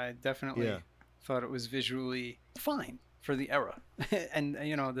game. I definitely thought it was visually fine for the era. And,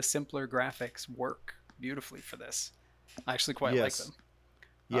 the simpler graphics work beautifully for this. I actually quite like them.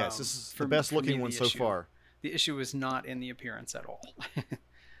 Yes, this is the best looking one so far. The issue was not in the appearance at all.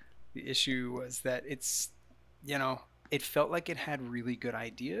 The issue was that it's, it felt like it had really good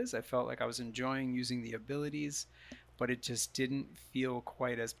ideas. I felt like I was enjoying using the abilities, but it just didn't feel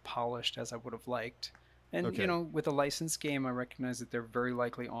quite as polished as I would have liked. And, with a licensed game, I recognize that they're very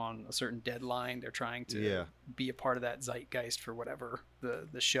likely on a certain deadline. They're trying to be a part of that zeitgeist for whatever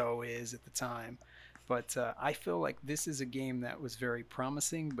the show is at the time. But I feel like this is a game that was very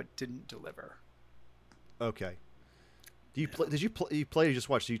promising but didn't deliver. Okay. Did you play or just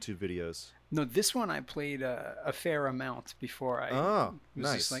watch YouTube videos? No, this one I played a fair amount before I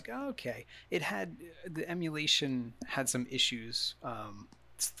was just like, okay. It had, the emulation had some issues,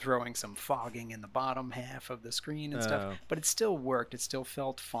 throwing some fogging in the bottom half of the screen and stuff, but it still worked. It still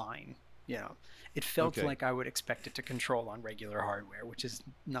felt fine. It felt like I would expect it to control on regular hardware, which is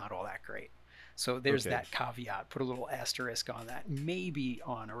not all that great. So there's that caveat. Put a little asterisk on that. Maybe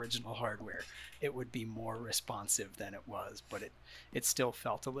on original hardware it would be more responsive than it was, but it still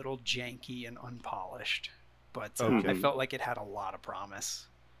felt a little janky and unpolished. But I felt like it had a lot of promise.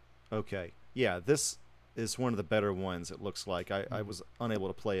 Okay. Yeah, this is one of the better ones, it looks like. I was unable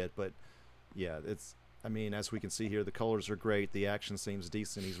to play it, but yeah, as we can see here, the colors are great. The action seems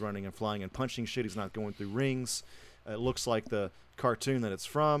decent. He's running and flying and punching shit. He's not going through rings. It looks like the cartoon that it's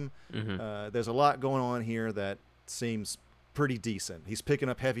from. There's a lot going on here that seems pretty decent. He's picking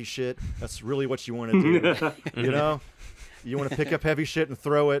up heavy shit. That's really what you want to do. You want to pick up heavy shit and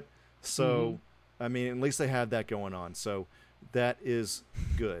throw it. So, at least they have that going on. So that is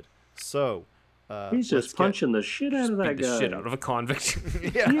good. So he's just punching the shit out of that guy. The shit out of a convict.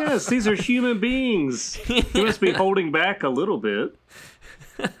 Yes, these are human beings. He must be holding back a little bit.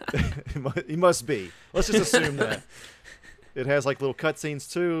 He must be. Let's just assume that. It has like little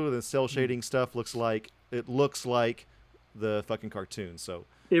cutscenes too. The cell shading stuff looks like the fucking cartoon. So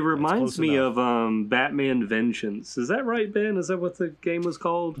it reminds me of Batman Vengeance. Is that right, Ben? Is that what the game was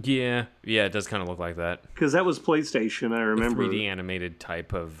called? Yeah, it does kind of look like that. Because that was PlayStation, I remember. A 3D animated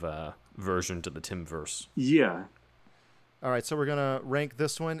type of version to the Timverse. Yeah. All right, so we're gonna rank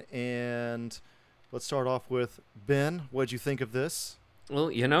this one, and let's start off with Ben. What'd you think of this? Well,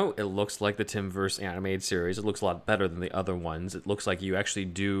 it looks like the Timverse animated series. It looks a lot better than the other ones. It looks like you actually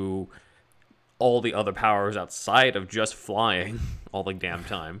do all the other powers outside of just flying all the damn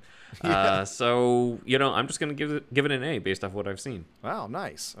time. So, I'm just going to give it an A based off what I've seen. Wow,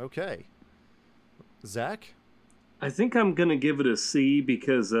 nice. Okay. Zach? I think I'm going to give it a C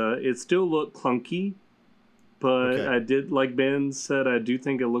because it still looked clunky. But I did, like Ben said, I do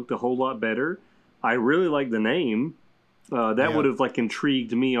think it looked a whole lot better. I really like the name. That would have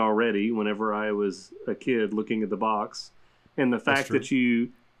intrigued me already whenever I was a kid looking at the box, and the fact that you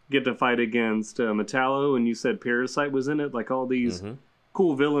get to fight against Metallo, and you said Parasite was in it, like all these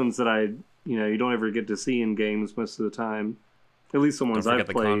cool villains that you don't ever get to see in games most of the time. At least the ones I've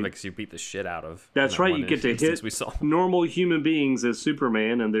played. The convicts you beat the shit out of. That's right. You get to hit normal human beings as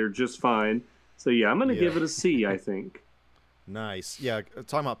Superman, and they're just fine. So yeah, I'm gonna give it a C. I think. Nice. Yeah,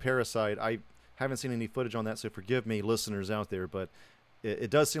 talking about Parasite, I haven't seen any footage on that, so forgive me, listeners out there, but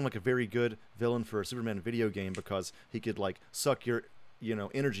it does seem like a very good villain for a Superman video game because he could suck your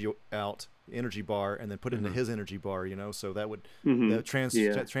energy out, energy bar, and then put it into his energy bar, so that would that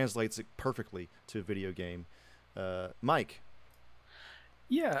translates it perfectly to a video game. Mike?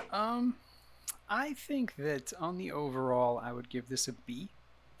 Yeah, I think that on the overall, I would give this a B.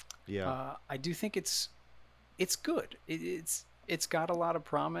 Yeah. I do think it's good. It's got a lot of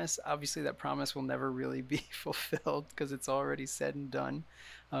promise. Obviously, that promise will never really be fulfilled because it's already said and done.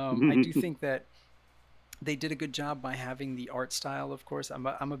 I do think that they did a good job by having the art style. Of course, I'm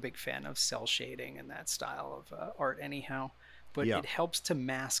a big fan of cell shading and that style of art anyhow. But it helps to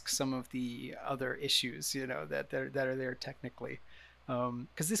mask some of the other issues, that are there technically.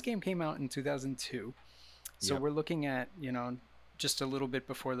 Because this game came out in 2002, so we're looking at just a little bit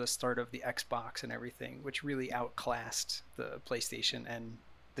before the start of the Xbox and everything, which really outclassed the PlayStation and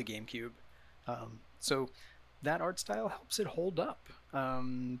the GameCube. So that art style helps it hold up.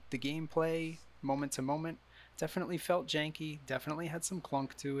 The gameplay, moment to moment, definitely felt janky, definitely had some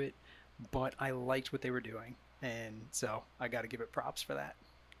clunk to it, but I liked what they were doing. And so I got to give it props for that.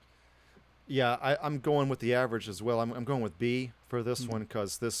 Yeah, I'm going with the average as well. I'm going with B for this one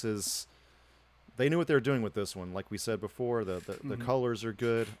because this is... They knew what they were doing with this one. Like we said before, the colors are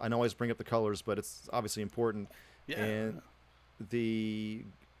good. I know I always bring up the colors, but it's obviously important. Yeah. And the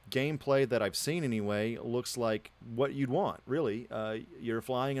gameplay that I've seen anyway looks like what you'd want, really. You're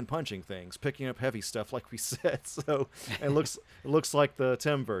flying and punching things, picking up heavy stuff like we said. So it looks like the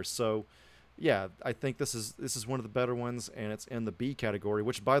Timverse. So yeah, I think this is one of the better ones, and it's in the B category,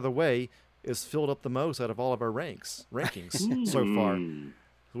 which, by the way, is filled up the most out of all of our rankings so far,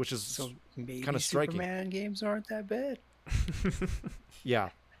 which is So maybe kind of striking. Superman games aren't that bad. Yeah.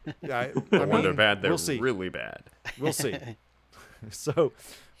 I When they're mean, bad, they're we'll see. really bad. We'll see. So,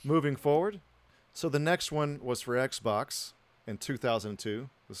 moving forward. So the next one was for Xbox in 2002,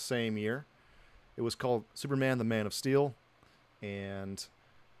 the same year. It was called Superman the Man of Steel, and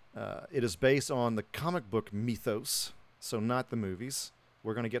it is based on the comic book mythos, so not the movies.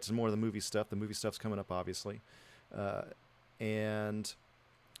 We're going to get to more of the movie stuff. The movie stuff's coming up, obviously. And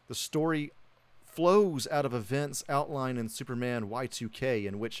the story flows out of events outlined in Superman Y2K,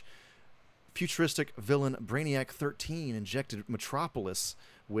 in which futuristic villain Brainiac 13 injected Metropolis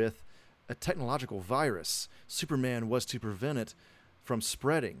with a technological virus. Superman was to prevent it from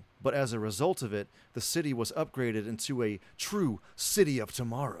spreading, but as a result of it, the city was upgraded into a true city of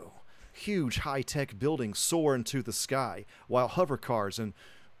tomorrow. Huge high-tech buildings soar into the sky, while hover cars and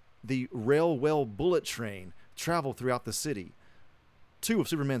the Railwell bullet train travel throughout the city. Two of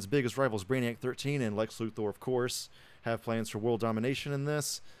Superman's biggest rivals, Brainiac 13 and Lex Luthor, of course, have plans for world domination in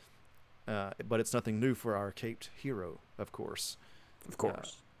this, but it's nothing new for our caped hero, of course. Of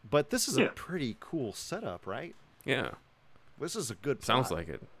course. But this is a pretty cool setup, right? Yeah. This is a good plot. Sounds like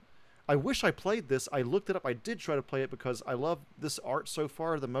it. I wish I played this. I looked it up. I did try to play it because I love this art so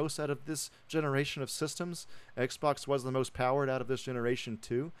far the most out of this generation of systems. Xbox was the most powered out of this generation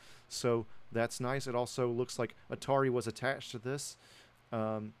too, so that's nice. It also looks like Atari was attached to this,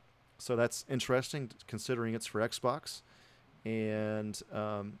 so that's interesting considering it's for Xbox. And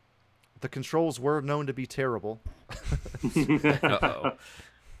the controls were known to be terrible. Uh-oh.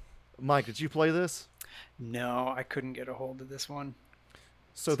 Mike, did you play this? No, I couldn't get a hold of this one.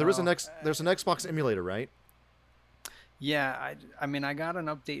 So there's an Xbox emulator, right? Yeah, I mean, I got an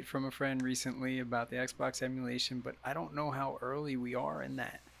update from a friend recently about the Xbox emulation, but I don't know how early we are in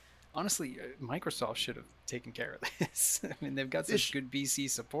that. Honestly, Microsoft should have taken care of this. I mean, they've got such good BC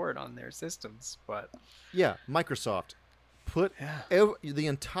support on their systems, but... Yeah, Microsoft. Put the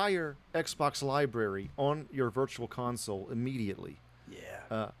entire Xbox library on your virtual console immediately.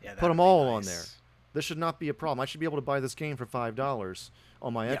 Yeah. Put them all on there. This should not be a problem. I should be able to buy this game for $5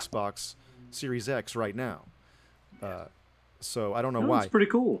 on my Xbox Series X right now. So I don't know why. That's pretty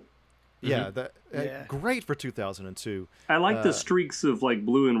cool. Yeah, great for 2002. I like the streaks of like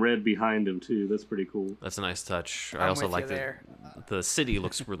blue and red behind him too. That's pretty cool. That's a nice touch. I I'm also with like you the city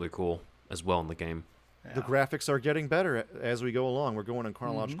looks really cool as well in the game. Yeah. The graphics are getting better as we go along. We're going in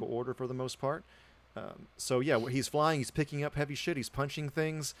chronological order for the most part. So yeah, he's flying, he's picking up heavy shit, he's punching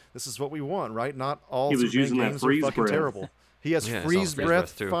things. This is what we want, right? Not all Superman games are fucking terrible. He has freeze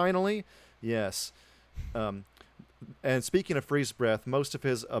breath finally. Yes. And speaking of freeze breath, most of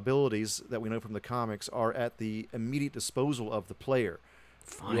his abilities that we know from the comics are at the immediate disposal of the player.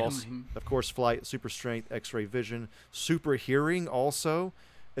 You also, of course, flight, super strength, X-ray vision, super hearing also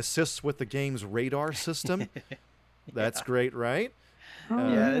assists with the game's radar system. That's great, right?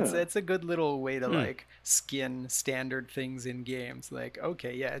 It's a good little way to like skin standard things in games. Like,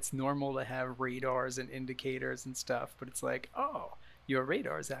 okay, yeah, it's normal to have radars and indicators and stuff, but it's like, oh, your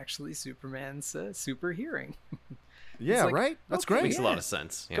radar is actually Superman's super hearing. Yeah, like, right? That's okay, great. Makes a lot of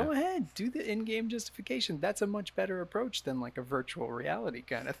sense. Yeah. Go ahead, do the in-game justification. That's a much better approach than like a virtual reality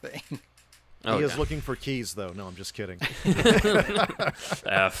kind of thing. He is looking for keys, though. No, I'm just kidding.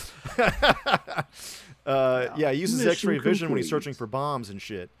 F. Yeah, he uses Mission X-ray vision when he's complete. searching for bombs and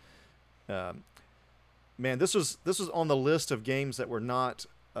shit. Man, this was on the list of games that were not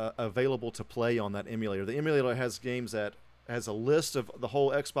available to play on that emulator. The emulator has games that has a list of the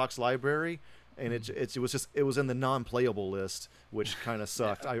whole Xbox library, and it was in the non-playable list, which kind of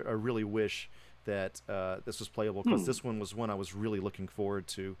sucked. I really wish that this was playable because this one was one I was really looking forward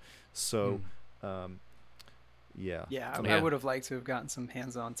to. So, yeah. I would have liked to have gotten some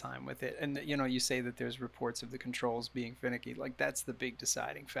hands-on time with it. And you know, you say that there's reports of the controls being finicky. Like that's the big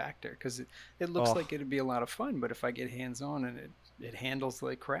deciding factor because it looks like it'd be a lot of fun. But if I get hands-on and it handles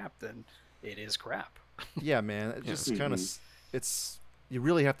like crap, then it is crap. Yeah, man. It just kind of you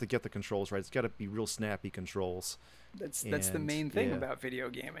really have to get the controls right. It's got to be real snappy controls. That's the main thing about video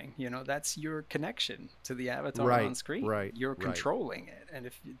gaming. You know, that's your connection to the avatar on screen. Right. You're controlling it, and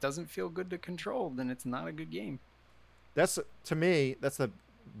if it doesn't feel good to control, then it's not a good game. That's to me. That's the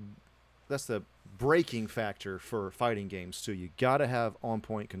breaking factor for fighting games too. You got to have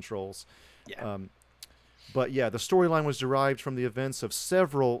on-point controls. Yeah. But yeah, the storyline was derived from the events of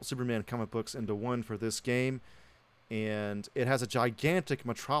several Superman comic books into one for this game. And it has a gigantic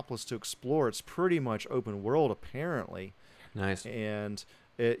metropolis to explore. It's pretty much open world, apparently. Nice. And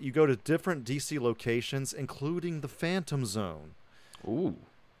You go to different DC locations, including the Phantom Zone. Ooh.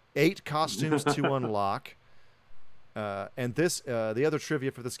 8 costumes to unlock. And the other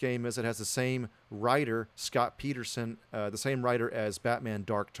trivia for this game is it has the same writer, Scott Peterson, the same writer as Batman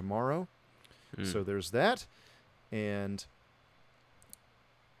Dark Tomorrow. So there's that. And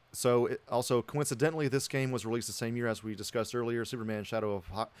so also coincidentally, this game was released the same year as we discussed earlier, Superman Shadow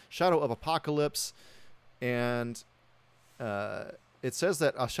of Apocalypse. And it says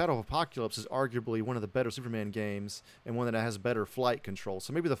that Shadow of Apocalypse is arguably one of the better Superman games and one that has better flight control.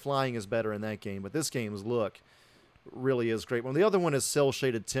 So maybe the flying is better in that game, but this game's look really is great. Well, the other one is cell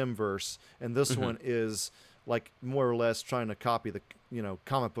shaded Timverse, and this one is like more or less trying to copy the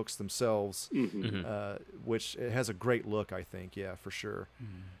comic books themselves, which it has a great look, I think. Yeah, for sure.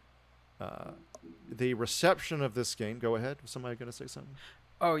 The reception of this game. Go ahead. Was somebody going to say something?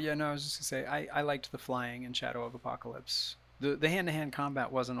 Oh yeah, no, I was just gonna say I liked the flying in Shadow of Apocalypse. The hand-to-hand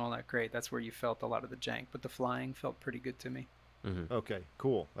combat wasn't all that great. That's where you felt a lot of the jank, but the flying felt pretty good to me. Okay,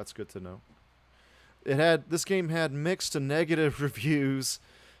 cool. That's good to know. This game had mixed to negative reviews,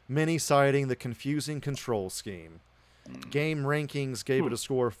 many citing the confusing control scheme. Game Rankings gave it a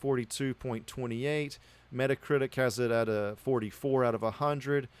score of 42.28. Metacritic has it at a 44 out of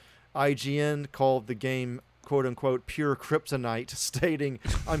 100. IGN called the game quote-unquote pure kryptonite, stating,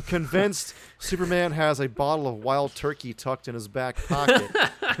 "I'm convinced Superman has a bottle of wild turkey tucked in his back pocket.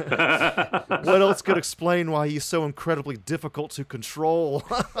 What else could explain why he's so incredibly difficult to control?"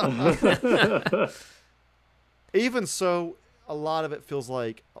 Even so, a lot of it feels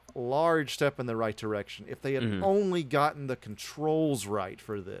like a large step in the right direction. If they had only gotten the controls right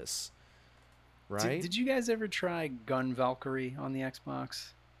for this, right? Did you guys ever try Gun Valkyrie on the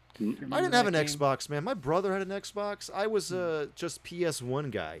Xbox? I didn't have an Xbox, man. My brother had an Xbox. I was just PS1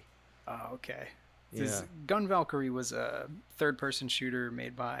 guy. Oh, okay. Yeah. Gun Valkyrie was a third-person shooter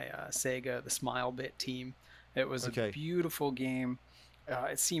made by Sega, the Smilebit team. It was a beautiful game.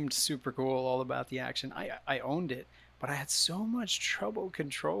 It seemed super cool, all about the action. I owned it, but I had so much trouble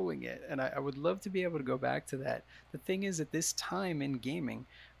controlling it, and I would love to be able to go back to that. The thing is, at this time in gaming,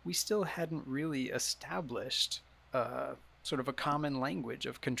 we still hadn't really established sort of a common language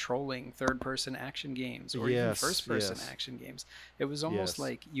of controlling third-person action games or even first-person action games. It was almost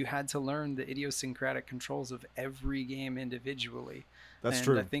like you had to learn the idiosyncratic controls of every game individually. That's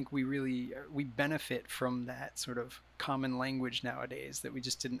true. I think we benefit from that sort of common language nowadays that we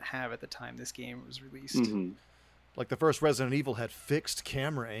just didn't have at the time this game was released. Like the first Resident Evil had fixed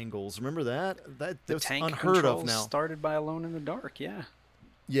camera angles. Remember that? That's tank unheard of now. Started by Alone in the Dark, yeah.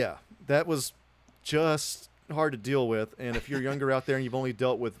 Yeah, that was just hard to deal with. And if you're younger out there and you've only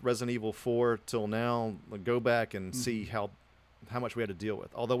dealt with Resident Evil 4 till now, go back and see how much we had to deal with.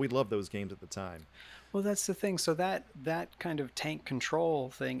 Although we loved those games at the time. Well, that's the thing. So that kind of tank control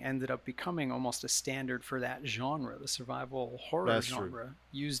thing ended up becoming almost a standard for that genre, the survival horror genre.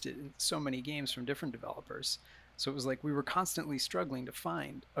 Used it in so many games from different developers. So it was like we were constantly struggling to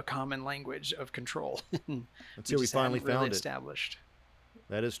find a common language of control. Until we finally found really it. Established.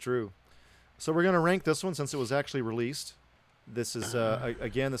 That is true. So we're going to rank this one since it was actually released. This is,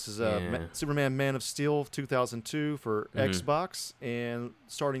 Superman Man of Steel 2002 for Xbox. And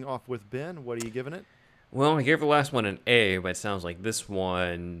starting off with Ben, what are you giving it? Well, I gave the last one an A, but it sounds like this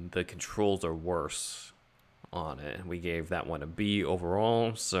one, the controls are worse on it. We gave that one a B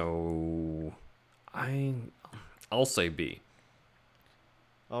overall, so I'll say B.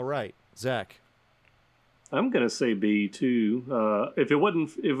 All right, Zach. I'm gonna say B too. If it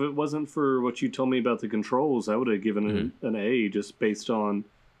wasn't for what you told me about the controls, I would have given it an A just based on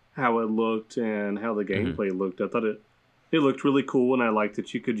how it looked and how the gameplay looked. I thought it looked really cool, and I liked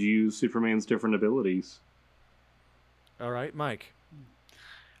that you could use Superman's different abilities. All right, Mike.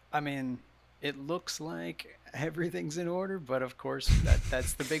 I mean, it looks like everything's in order, but of course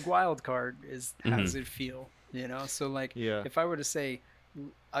that's the big wild card is how does it feel, So like, if I were to say,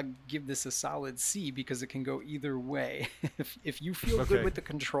 I'd give this a solid C because it can go either way. If you feel good with the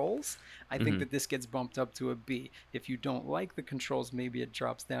controls, I think that this gets bumped up to a B. If you don't like the controls, maybe it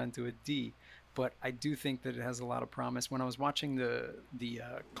drops down to a D. But I do think that it has a lot of promise. When I was watching the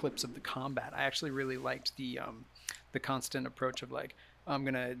clips of the combat, I actually really liked the constant approach of like, I'm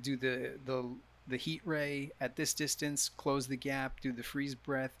gonna do the heat ray at this distance, close the gap, do the freeze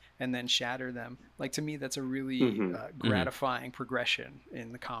breath, and then shatter them. Like, to me, that's a really gratifying progression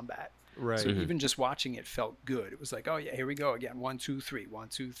in the combat. Right. So even just watching it felt good. It was like, oh yeah, here we go again. 1, 2, 3, 1,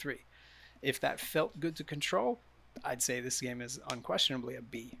 2, 3. If that felt good to control, I'd say this game is unquestionably a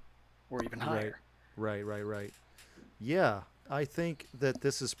B or even higher. Right. Yeah, I think that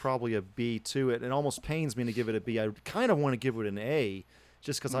this is probably a B too. It almost pains me to give it a B. I kind of want to give it an A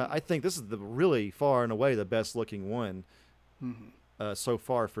just because I think this is the really far and away the best looking one so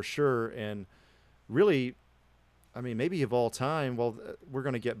far for sure, and really, I mean, maybe of all time. Well, we're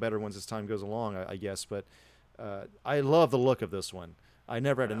going to get better ones as time goes along, I guess, but I love the look of this one. I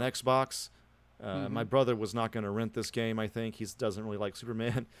never had an Xbox. My brother was not going to rent this game, I think. He doesn't really like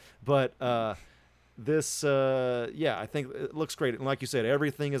Superman. But this, I think it looks great. And like you said,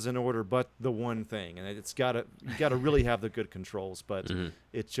 everything is in order but the one thing. And you got to really have the good controls, but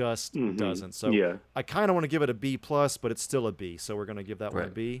it just doesn't. So I kind of want to give it a B+, but it's still a B. So we're going to give that one a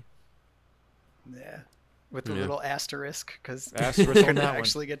B. Yeah. With the little asterisk, because asterisk on that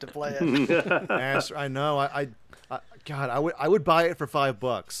actually get to play it. I know. God, I would buy it for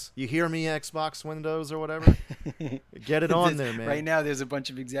 $5. You hear me, Xbox Windows or whatever? Get it on there, man. Right now, there's a bunch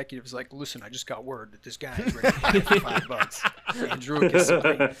of executives like, listen, I just got word that this guy is ready to buy it for $5. Andrew is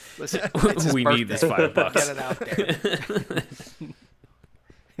like, listen, we need this $5. Get it out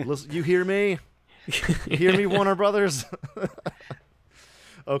there. Listen, you hear me? You hear me, Warner Brothers?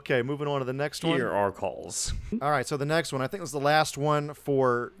 Okay, moving on to the next one. Here are calls. All right, so the next one, I think was the last one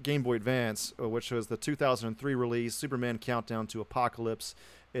for Game Boy Advance, which was the 2003 release, Superman Countdown to Apocalypse.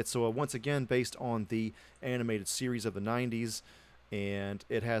 It's once again based on the animated series of the 90s, and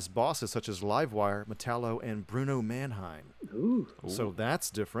it has bosses such as Livewire, Metallo, and Bruno Mannheim. Ooh. So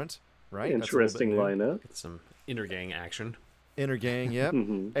that's different, right? Interesting lineup. Get some intergang action. Intergang, yep.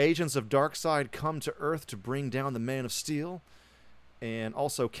 Agents of Darkseid come to Earth to bring down the Man of Steel. And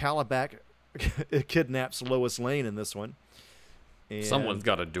also Calabac kidnaps Lois Lane in this one. And someone's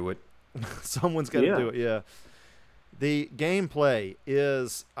got to do it. Someone's got to do it, yeah. The gameplay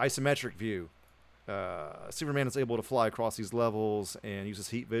is isometric view. Superman is able to fly across these levels and uses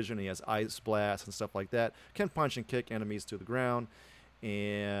heat vision. He has ice blasts and stuff like that. Can punch and kick enemies to the ground.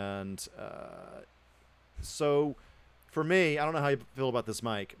 And so for me, I don't know how you feel about this,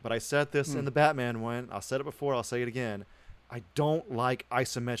 Mike, but I said this in the Batman one. I'll said it before. I'll say it again. I don't like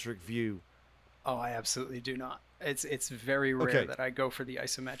isometric view. Oh, I absolutely do not. It's very rare that I go for the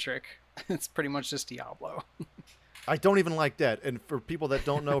isometric. It's pretty much just Diablo. I don't even like that. And for people that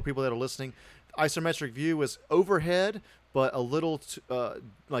don't know, people that are listening, isometric view is overhead, but a little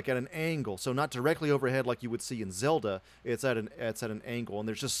like at an angle. So not directly overhead like you would see in Zelda. It's at an angle, and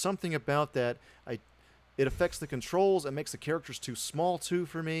there's just something about that. It affects the controls. It makes the characters too small, too,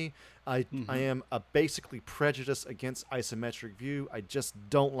 for me. I am basically prejudiced against isometric view. I just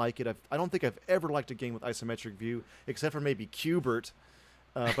don't like it. I don't think I've ever liked a game with isometric view, except for maybe Q*bert.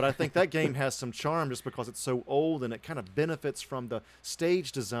 But I think that game has some charm just because it's so old, and it kind of benefits from the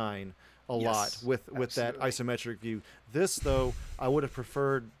stage design a lot with that isometric view. This, though, I would have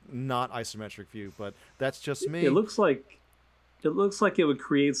preferred not isometric view, but that's just me. It looks like it would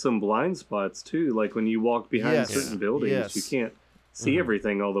create some blind spots too, like when you walk behind certain buildings, you can't see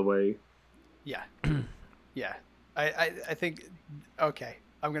everything all the way. Yeah. Yeah. I think, okay,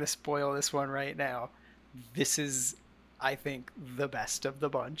 I'm going to spoil this one right now. This is, I think, the best of the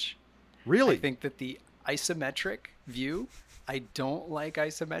bunch. Really? I think that the isometric view, I don't like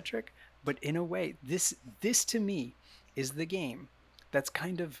isometric, but in a way, this to me is the game that's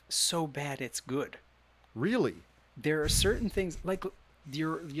kind of so bad it's good. Really? There are certain things, like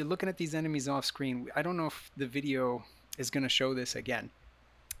you're looking at these enemies off screen. I don't know if the video is going to show this again,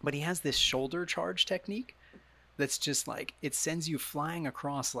 but he has this shoulder charge technique that's just like, it sends you flying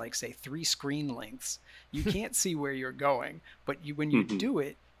across, like, say, 3 screen lengths. You can't see where you're going, but when you do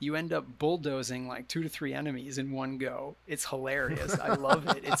it, you end up bulldozing like 2 to 3 enemies in one go. It's hilarious. I love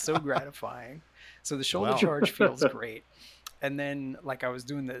it. It's so gratifying. So the shoulder charge feels great. And then, like, I was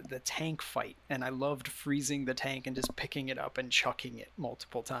doing the tank fight, and I loved freezing the tank and just picking it up and chucking it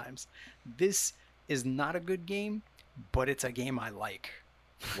multiple times. This is not a good game, but it's a game I like.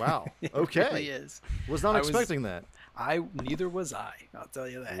 Wow. It Okay. really is. Was not expecting that. Neither was I. I'll tell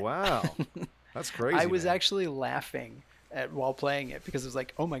you that. Wow. That's crazy. I was man. actually laughing while playing it because it was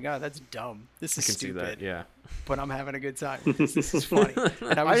like, oh my god, that's dumb. This is stupid. See that, yeah. But I'm having a good time. This is funny.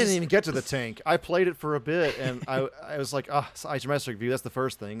 And I didn't even get to the tank. I played it for a bit, and I was like, it's isometric view. That's the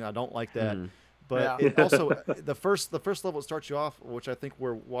first thing. I don't like that. But it also, the first level it starts you off, which I think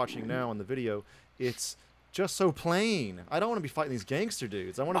we're watching now in the video, it's just so plain. I don't want to be fighting these gangster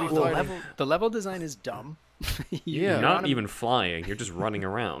dudes. I want to be fighting. The level design is dumb. You're not even flying. You're just running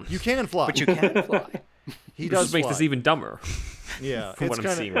around. You can fly. But you can fly. He does just makes fly. this even dumber. Yeah, from what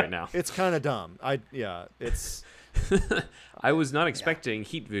I'm seeing right now. It's kind of dumb. It's. I was not expecting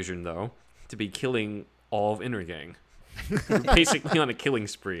Heat Vision though to be killing all of Intergang. We're basically on a killing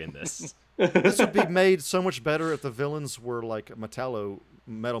spree in this. This would be made so much better if the villains were like Metallo,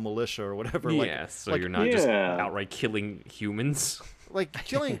 Metal Militia, or whatever. Yeah, like, so you're not just outright killing humans. like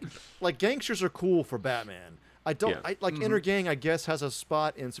killing, like gangsters are cool for Batman. I don't like Intergang. I guess has a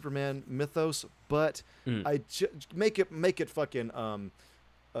spot in Superman mythos, but make it fucking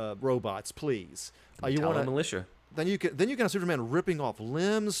robots, please. You want militia. Then you can have Superman ripping off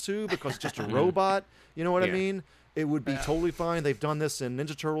limbs too because it's just a robot. You know what I mean? It would be totally fine. They've done this in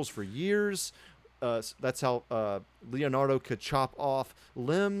Ninja Turtles for years. That's how Leonardo could chop off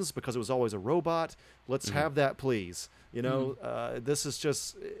limbs because it was always a robot. Let's have that, please. You know, this is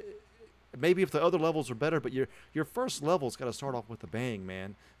just maybe if the other levels are better, but your first level's got to start off with a bang,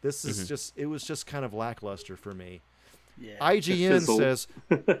 man. This is just it was just kind of lackluster for me. Yeah. IGN says,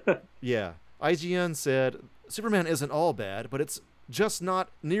 IGN said Superman isn't all bad, but it's just not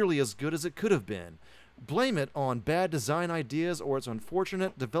nearly as good as it could have been. Blame it on bad design ideas or its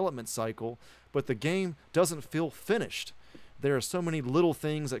unfortunate development cycle, but the game doesn't feel finished. There are so many little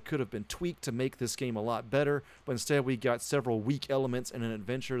things that could have been tweaked to make this game a lot better, but instead we got several weak elements in an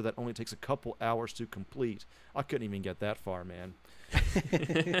adventure that only takes a couple hours to complete. I couldn't even get that far, man.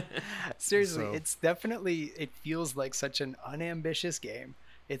 Seriously, it's definitely, it feels like such an unambitious game.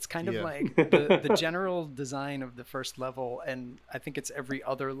 It's kind of like the general design of the first level, and I think it's every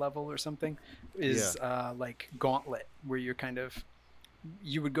other level or something, is like Gauntlet, where you're kind of,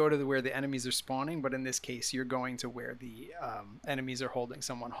 you would go to where the enemies are spawning, but in this case, you're going to where the enemies are holding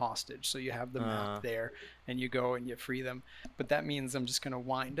someone hostage. So you have the map there, and you go and you free them. But that means I'm just going to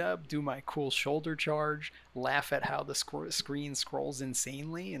wind up, do my cool shoulder charge, laugh at how the screen scrolls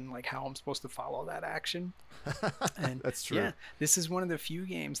insanely, and like how I'm supposed to follow that action. And that's true. Yeah, this is one of the few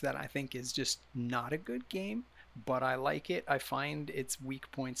games that I think is just not a good game, but I like it. I find its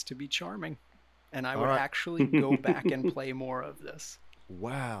weak points to be charming, and I would actually go back and play more of this.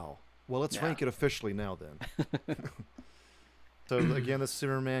 Wow. Well, let's rank it officially now then. So again, this is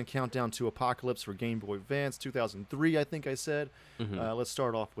Superman Countdown to Apocalypse for Game Boy Advance 2003, I think I said. Let's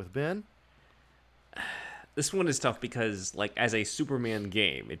start off with Ben. This one is tough because, like, as a Superman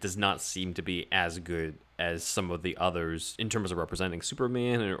game, it does not seem to be as good as some of the others in terms of representing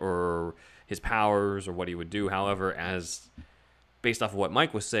Superman or his powers or what he would do. However, as based off of what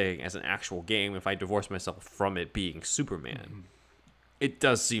Mike was saying, as an actual game, if I divorce myself from it being Superman, it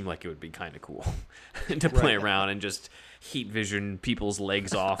does seem like it would be kind of cool to play around and just heat vision people's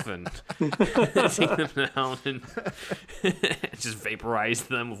legs off and take them down and just vaporize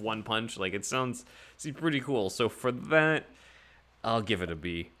them with one punch. Like, it seems pretty cool. So for that, I'll give it a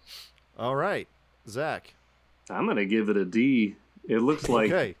B. All right, Zach. I'm gonna give it a D. It looks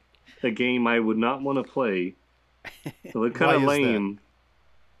like a game I would not want to play. It looked kind of lame.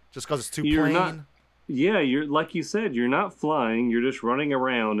 Just because it's too plain? Yeah, you're like you said, you're not flying. You're just running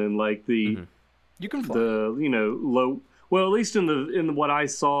around in like the you can fly. The low. Well, at least in what I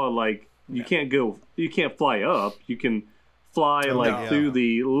saw, like you can't fly up. You can fly through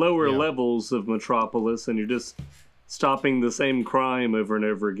the lower levels of Metropolis, and you're just stopping the same crime over and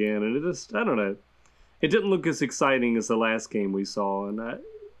over again. And I don't know. It didn't look as exciting as the last game we saw, and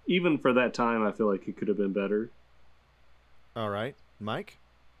even for that time, I feel like it could have been better. All right, Mike.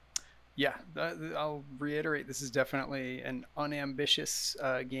 Yeah, I'll reiterate. This is definitely an unambitious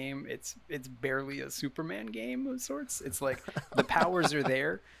game. It's barely a Superman game of sorts. It's like the powers are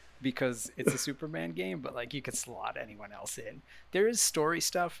there because it's a Superman game, but like you could slot anyone else in. There is story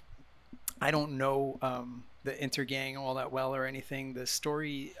stuff. I don't know the Intergang all that well or anything. The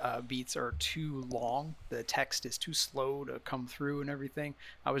story beats are too long. The text is too slow to come through and everything.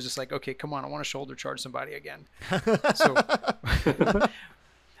 I was just like, okay, come on, I want to shoulder charge somebody again. So.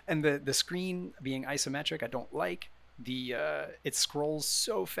 And the screen being isometric, I don't like. It scrolls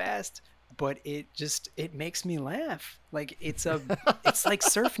so fast, but it makes me laugh. Like it's like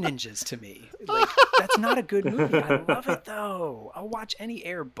Surf Ninjas to me. Like that's not a good movie. I love it though. I'll watch any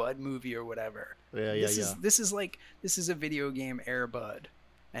Air Bud movie or whatever. This is a video game Air Bud,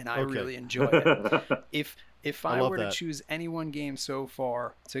 and I really enjoy it. If I were to choose any one game so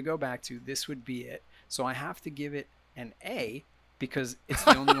far to go back to, this would be it. So I have to give it an A, because it's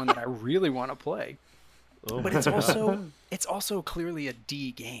the only one that I really want to play. But it's also clearly a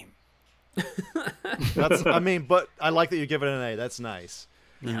D game. But I like that you give it an A. That's nice.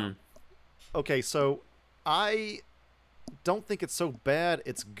 Yeah. Okay, so I don't think it's so bad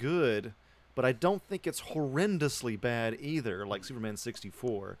it's good, but I don't think it's horrendously bad either, like Superman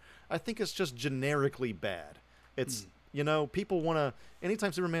 64. I think it's just generically bad. It's people want to.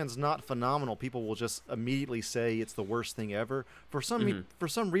 Anytime Superman's not phenomenal, people will just immediately say it's the worst thing ever. For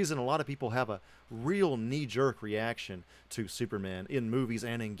some reason, a lot of people have a real knee-jerk reaction to Superman in movies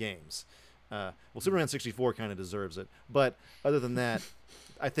and in games. Superman 64 kind of deserves it, but other than that,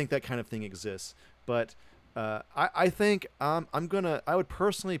 I think that kind of thing exists. But I think I would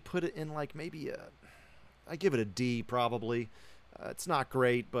personally put it in like maybe I give it a D probably. It's not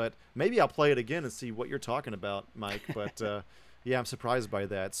great, but maybe I'll play it again and see what you're talking about, Mike. But yeah, I'm surprised by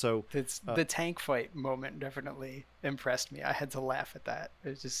that. So the tank fight moment definitely impressed me. I had to laugh at that. It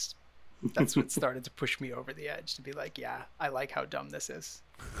was just that's what started to push me over the edge to be like, yeah, I like how dumb this is.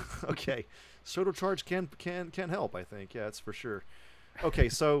 Okay, Soto Charge can help. I think, yeah, that's for sure. Okay,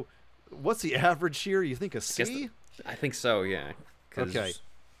 so what's the average here? You think a C? I think so. Yeah. Okay.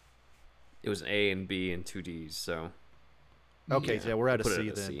 It was A and B and 2 Ds, so. Okay, yeah, we're at a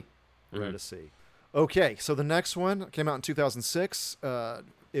C then. We're at a C. Okay, so the next one came out in 2006.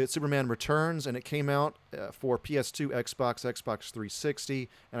 It's Superman Returns, and it came out for PS2, Xbox, Xbox 360,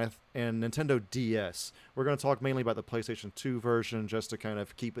 and Nintendo DS. We're going to talk mainly about the PlayStation 2 version, just to kind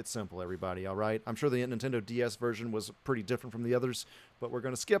of keep it simple, everybody, all right? I'm sure the Nintendo DS version was pretty different from the others, but we're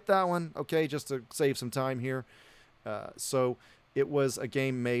going to skip that one, okay, just to save some time here. So it was a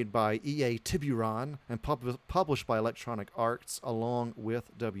game made by EA Tiburon and published by Electronic Arts along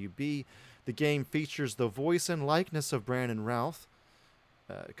with WB. The game features the voice and likeness of Brandon Routh,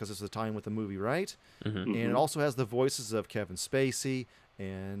 because it's the time with the movie, right? Mm-hmm. And it also has the voices of Kevin Spacey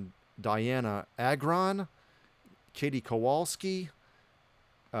and Diana Agron, Katie Kowalski,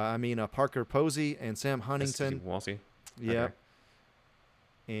 Parker Posey, and Sam Huntington. Kowalski. Yeah. Okay.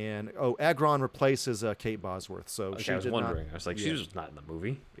 And Agron replaces Kate Bosworth. So okay, she I was wondering. Not, I was like, she was not in the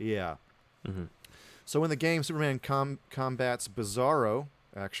movie. Yeah. Mm-hmm. So in the game, Superman combats Bizarro,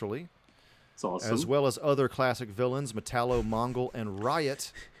 actually. That's awesome. As well as other classic villains, Metallo, Mongol, and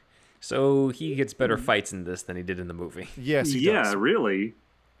Riot. So he gets better fights in this than he did in the movie. Yes, he does. Yeah, really.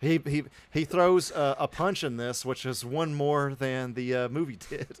 He throws a punch in this, which is one more than the movie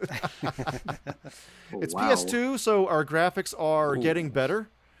did. It's wow. PS2, so our graphics are getting better.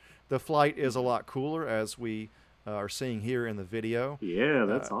 The flight is a lot cooler, as we are seeing here in the video. Yeah,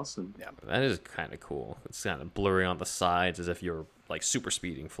 that's awesome. Yeah, that is kind of cool. It's kind of blurry on the sides, as if you're like super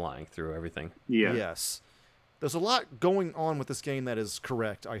speeding, flying through everything. Yeah. Yes. There's a lot going on with this game that is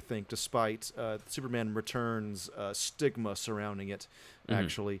correct, I think, despite Superman Returns stigma surrounding it,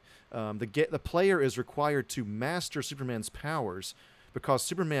 actually. The player is required to master Superman's powers because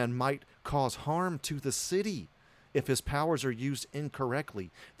Superman might cause harm to the city if his powers are used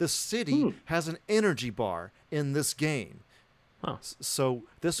incorrectly. The city has an energy bar in this game. Huh. So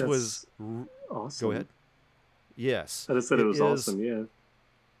that's was... awesome. Go ahead. Yes. I just said it was awesome, yeah.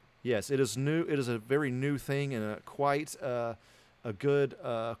 Yes, it is new. It is a very new thing and quite a good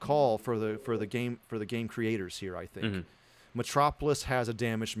call for the game creators here, I think. Mm-hmm. Metropolis has a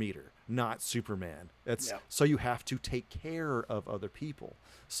damage meter, not Superman. So you have to take care of other people.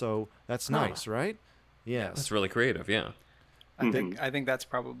 So that's nice, right? Yes. That's really creative, yeah. I think that's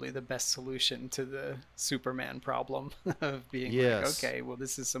probably the best solution to the Superman problem of being like, okay, well,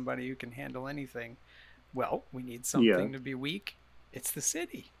 this is somebody who can handle anything. Well, we need something to be weak. It's the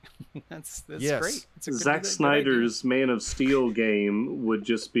city. That's great. It's a Zack Snyder's Man of Steel game would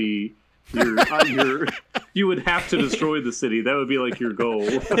just be you would have to destroy the city. That would be like your goal.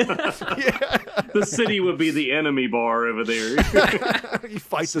 The city would be the enemy bar over there. You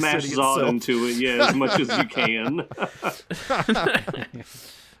fight Smash the city Zod itself. into it, as much as you can.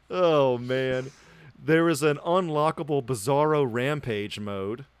 Oh man, there is an unlockable Bizarro Rampage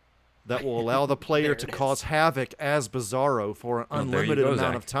mode that will allow the player to cause havoc as Bizarro for an unlimited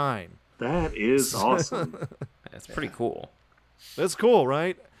amount of time. That is awesome. That's pretty cool. That's cool,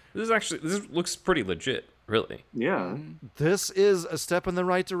 right? This looks pretty legit, really. Yeah. This is a step in the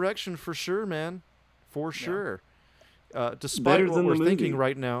right direction for sure, man. For sure. Despite what we're thinking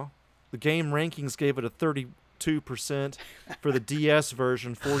right now, the game rankings gave it a 32% for the DS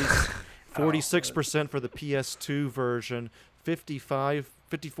version, 46% for the PS2 version, 54%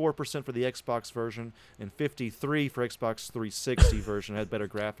 for the Xbox version, and 53% for Xbox 360 version. Had better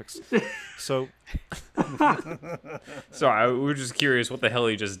graphics. So, sorry, we were just curious what the hell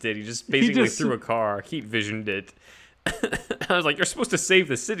he just did. He just basically threw a car, heat visioned it. I was like, you're supposed to save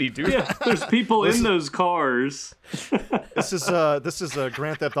the city, dude. Yeah, there's people in those cars. This is a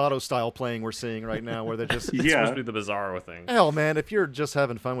Grand Theft Auto style playing we're seeing right now, where they're just it's supposed to be the Bizarro thing. Hell, man, if you're just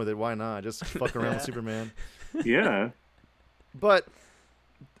having fun with it, why not? Just fuck around with Superman. Yeah. But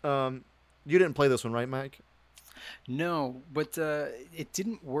you didn't play this one, right, Mike? No, but it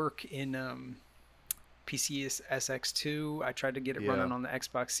didn't work in PC SX2. I tried to get it running on the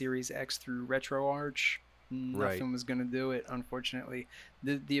Xbox Series X through RetroArch. Nothing was going to do it, unfortunately.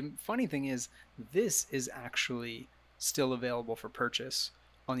 The funny thing is, this is actually still available for purchase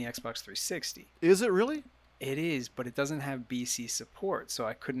on the Xbox 360. Is it really? It is, but it doesn't have BC support, so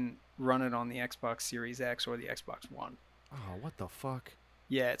I couldn't run it on the Xbox Series X or the Xbox One. Oh, what the fuck?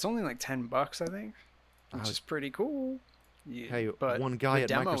 Yeah, it's only like $10, I think, which is pretty cool. Yeah, Hey, but one guy the at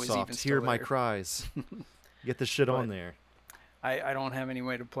demo is even Microsoft, still hear my there. cries. Get this shit on But- there. I don't have any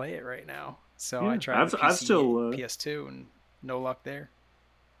way to play it right now, so Yeah, I tried the I've PC, still, PS2, and no luck there.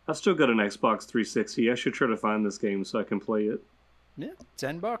 I've still got an Xbox 360. I should try to find this game so I can play it. Yeah,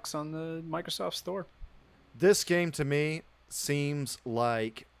 $10 on the Microsoft Store. This game to me seems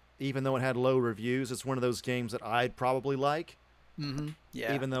like, even though it had low reviews, it's one of those games that I'd probably like. Mm-hmm.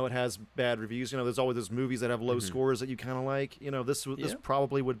 Yeah. Even though it has bad reviews, there's always those movies that have low scores that you kind of like. This Yeah.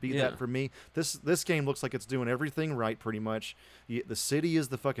 probably would be Yeah. that for me. This game looks like it's doing everything right, pretty much. The city is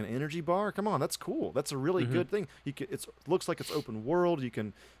the fucking energy bar. Come on, that's cool. That's a really good thing. It looks like it's open world. You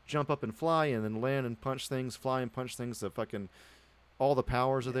can jump up and fly, and then land and punch things, fly and punch things. The fucking all the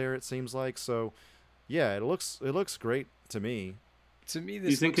powers are there. It seems like so. Yeah, it looks great to me. To me, you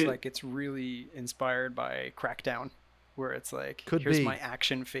this think looks like it's really inspired by Crackdown, where it's like, Could here's be. my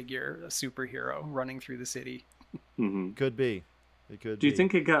action figure, a superhero running through the city. Hmm. Could be. It could. Do you be.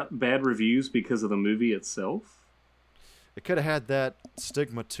 think it got bad reviews because of the movie itself? It could have had that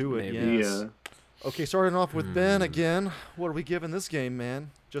stigma to it? Maybe. Yes. Yeah. Okay, starting off with Ben again. What are we giving this game,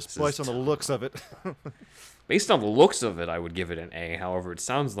 man? Just This based is on the looks of it. Based on the looks of it, I would give it an A. However, it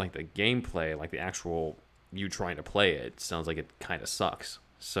sounds like the gameplay, like the actual you trying to play it, sounds like it kind of sucks.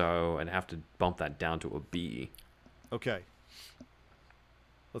 So I'd have to bump that down to a B. Okay.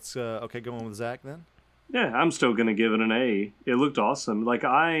 Let's go on with Zach then. Yeah, I'm still gonna give it an A. It looked awesome. Like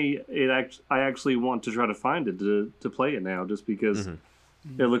I actually want to try to find it to play it now, just because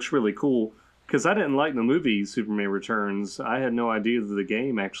it looks really cool. Because I didn't like the movie Superman Returns. I had no idea that the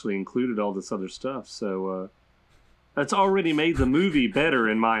game actually included all this other stuff. So that's already made the movie better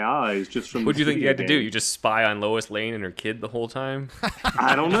in my eyes. Just from What do you think you had to do? game. You just spy on Lois Lane and her kid the whole time?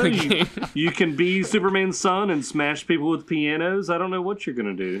 I don't know. You can be Superman's son and smash people with pianos. I don't know what you're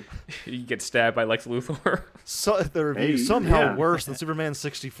gonna do. You get stabbed by Lex Luthor? So the review Hey, somehow yeah. worse than Superman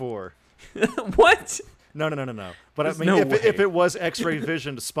 64. What? No. But There's I mean, no if way. it was X-ray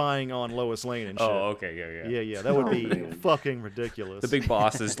vision spying on Lois Lane and shit. Oh, okay, yeah. Yeah, that would be man. fucking ridiculous. The big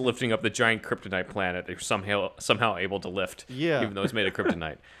boss is lifting up the giant kryptonite planet they're somehow able to lift. Yeah. Even though it's made of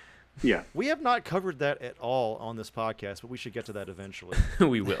kryptonite. Yeah, We have not covered that at all on this podcast, but we should get to that eventually.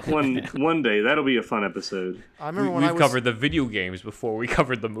 We will. one day that'll be a fun episode. I remember when I We've was covered the video games before we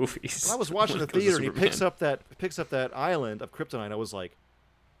covered the movies. when I was watching the When it comes to theater and he Superman. picks up that island of kryptonite. I was like,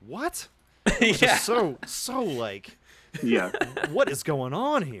 what? Yeah. Just so like, Yeah, what is going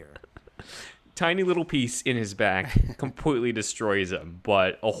on here? Tiny little piece in his back completely destroys him,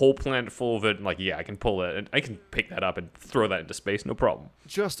 but a whole planet full of it, like, yeah, I can pull it, and I can pick that up and throw that into space, no problem.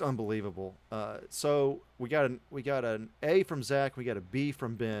 Just unbelievable. So we got an A from Zach, we got a B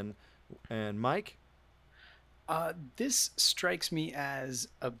from Ben, and Mike. This strikes me as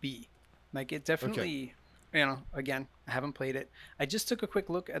a B. Like, it definitely, again, I haven't played it. I just took a quick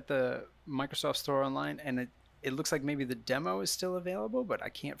look at the Microsoft Store online, and it looks like maybe the demo is still available, but I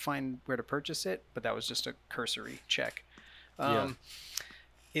can't find where to purchase it. But that was just a cursory check. Yeah.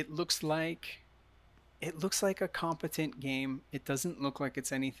 It looks like a competent game. It doesn't look like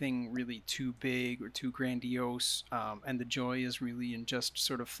it's anything really too big or too grandiose. And the joy is really in just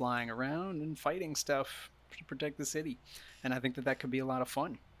sort of flying around and fighting stuff to protect the city. And I think that could be a lot of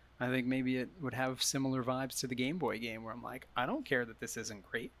fun. I think maybe it would have similar vibes to the Game Boy game, where I'm like, I don't care that this isn't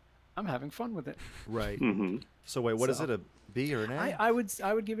great. I'm having fun with it. Right. hmm So wait, what is So- it? A B or an A? I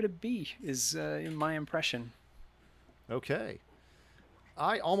would give it a B. Is in my impression. Okay.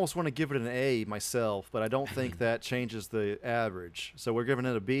 I almost want to give it an A myself, but I don't think that changes the average. So we're giving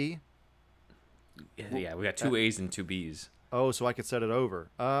it a B. Yeah, we got 2 A's and 2 B's. Oh, so I could set it over.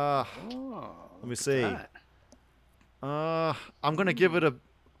 Oh, Let me see. that. I'm gonna give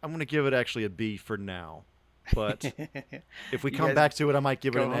it actually a B for now. But if we You come guys back to it, I might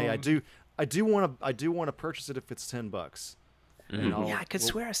give it go an A. home. I do want to purchase it if it's $10. And I'll- Yeah, I could we'll-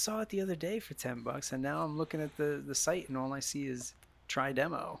 swear I saw it the other day for $10, and now I'm looking at the site, and all I see is try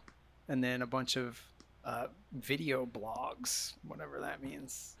demo, and then a bunch of video blogs, whatever that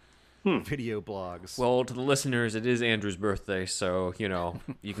means. video blogs. Well, to the listeners, it is Andrew's birthday, so,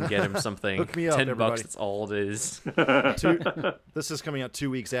 you can get him something. Hook me up, $10, everybody. that's all it is. This is coming out 2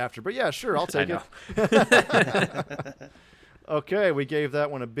 weeks after, but yeah, sure, I'll I take know. it. Okay, we gave that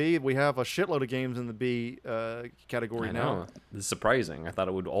one a B. We have a shitload of games in the B category I now. know. This is surprising. I thought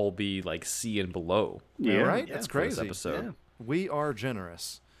it would all be like C and below. Yeah, All right, Yeah, that's for this crazy. episode. Yeah. We are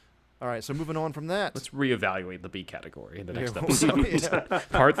generous. All right, so moving on from that. Let's reevaluate the B category in the next Yeah, episode.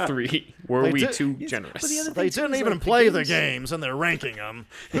 Part 3. Were They we did- too But generous? the other They thing, too, didn't is, even like, play the games, and they're ranking them.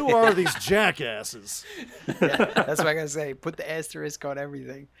 Who are these jackasses? That's what I gotta say. Put the asterisk on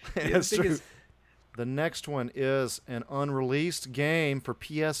everything. The other That's thing true. is, The next one is an unreleased game for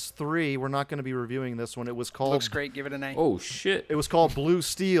PS3. We're not going to be reviewing this one. It was called looks great. Give it an A. Oh, shit. It was called Blue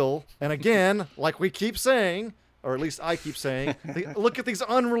Steel. And again, like we keep saying, or at least I keep saying, look at these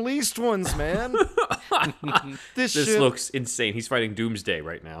unreleased ones, man. This This shit, looks insane. He's fighting Doomsday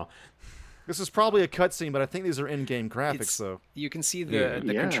right now. this is probably a cutscene, but I think these are in-game graphics, It's- though. You can see Yeah.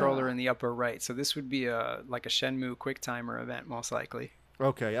 the Yeah. controller in the upper right. So this would be like a Shenmue quick timer event, most likely.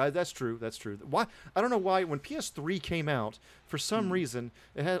 Okay, that's true. That's true. Why? I don't know why. When PS3 came out, for some reason,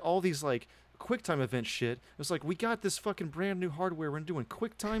 it had all these like QuickTime event shit. It was like, we got this fucking brand new hardware. We're doing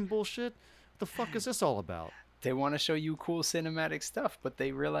QuickTime bullshit. What the fuck is this all about? They want to show you cool cinematic stuff, but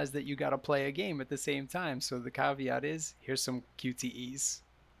they realize that you got to play a game at the same time. So the caveat is, here's some QTEs.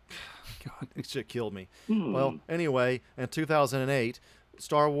 God, this shit killed me. Well, anyway, in 2008,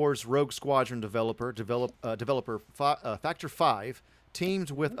 Star Wars Rogue Squadron developer Factor 5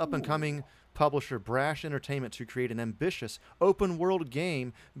 teamed with up-and-coming publisher Brash Entertainment to create an ambitious open-world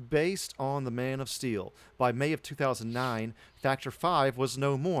game based on the Man of Steel. By May of 2009, Factor 5 was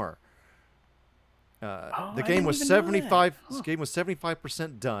no more. The I game didn't was even know that. 75. This game was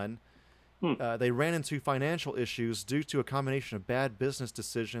 75% done. They ran into financial issues due to a combination of bad business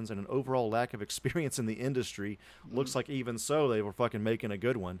decisions and an overall lack of experience in the industry. Looks like even so, they were fucking making a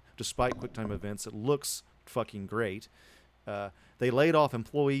good one. Despite QuickTime events, it looks fucking great. They laid off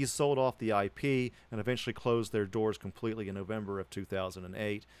employees, sold off the IP, and eventually closed their doors completely in November of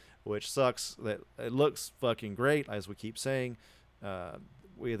 2008, which sucks. That it looks fucking great, as we keep saying.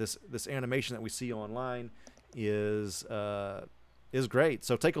 We this animation that we see online is great.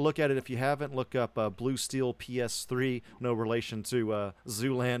 So take a look at it if you haven't. Look up Blue Steel PS3. No relation to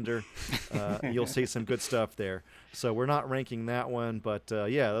Zoolander. You'll see some good stuff there. So we're not ranking that one, but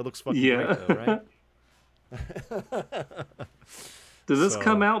yeah, that looks fucking great though, right? Does this So,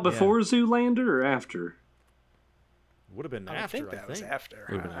 come out yeah. before Zoolander or after? Would have been I after, think that was after.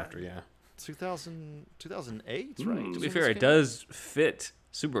 Would have been after, yeah. 2008, right? To be fair, it does fit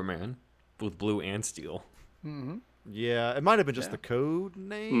Superman with blue and steel. Yeah, it might have been just Yeah. the code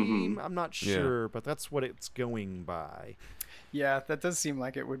name. I'm not Yeah. sure, but that's what it's going by. Yeah, that does seem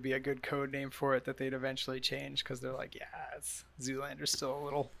like it would be a good code name for it that they'd eventually change because they're like, Zoolander's still a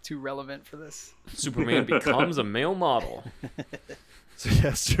little too relevant for this. Superman becomes a male model. So yeah,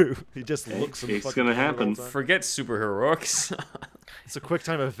 that's true. He just looks. in the It's fucking gonna camera all happen. the time. Forget superheroics. It's a quick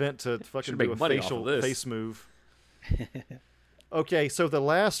time event to fucking Should do make a money off facial of this. face move. Okay, so the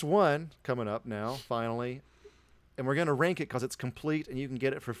last one coming up now, finally, and we're gonna rank it because it's complete and you can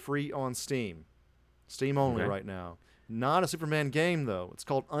get it for free on Steam. Steam only Okay. right now. Not a Superman game though. It's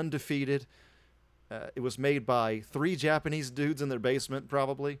called Undefeated. It was made by 3 Japanese dudes in their basement,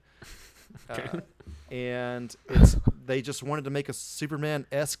 probably. And they just wanted to make a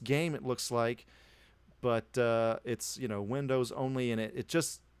Superman-esque game, it looks like. But it's, Windows only, and it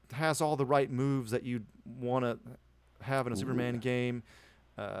just has all the right moves that you'd want to have in a Superman game.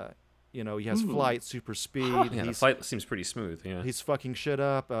 He has flight, super speed. Yeah, the He's, fight seems pretty smooth. Yeah. he's fucking shit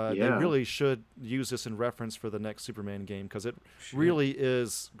up. They Yeah. really should use this in reference for the next Superman game because it really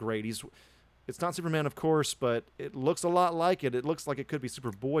is great. It's not Superman, of course, but it looks a lot like it. It looks like it could be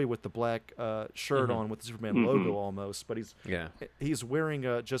Superboy with the black shirt on with the Superman logo almost. But he's wearing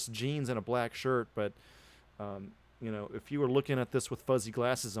just jeans and a black shirt. But if you were looking at this with fuzzy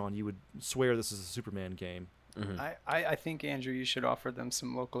glasses on, you would swear this is a Superman game. I think, Andrew, you should offer them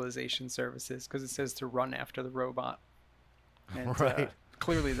some localization services because it says to run after the robot. And, Right.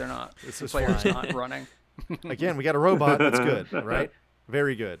 Clearly they're not. This The is player's fine. not running. Again, we got a robot. That's good, right?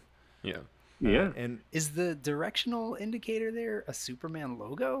 Very good. Yeah. Yeah. And Is the directional indicator there a Superman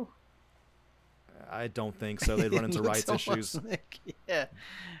logo? I don't think so. They'd run into It looks rights issues. almost like- yeah.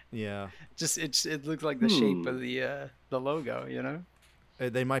 Yeah. Just it looked like the shape of the logo,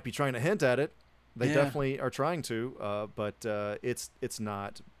 They might be trying to hint at it. They Yeah. definitely are trying to, but it's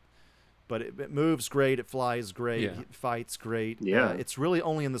not. But it moves great. It flies great. Yeah. It fights great. Yeah. It's really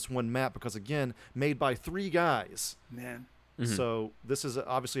only in this one map because, again, made by 3 guys. Man. So this is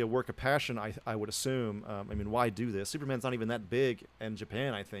obviously a work of passion, I would assume. Why do this? Superman's not even that big in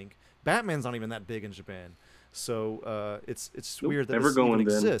Japan, I think. Batman's not even that big in Japan. So it's weird that never this even going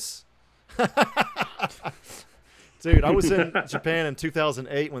then. exists. Dude, I was in Japan in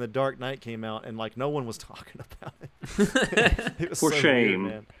 2008 when The Dark Knight came out, and no one was talking about it. It was For so shame.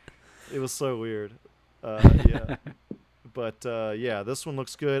 weird, man. It was so weird. Yeah. But yeah, this one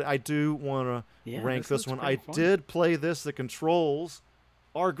looks good. I do want to rank this one. I did play this. The controls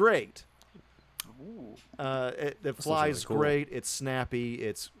are great. It flies really cool. Great. It's snappy.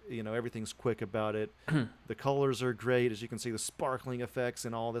 It's everything's quick about it. The colors are great, as you can see, the sparkling effects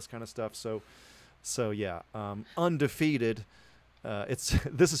and all this kind of stuff. So yeah, undefeated.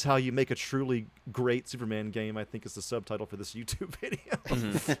 This is how you make a truly great Superman game, I think, is the subtitle for this YouTube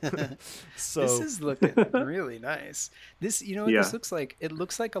video. So this is looking really nice. This, what this looks like? It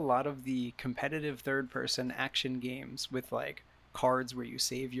looks like a lot of the competitive third-person action games with like cards where you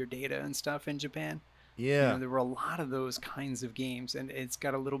save your data and stuff in Japan. Yeah, there were a lot of those kinds of games, and it's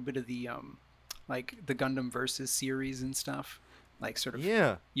got a little bit of the like the Gundam Versus series and stuff. Like sort of,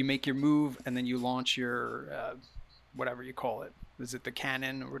 you make your move and then you launch your whatever you call it. Is it the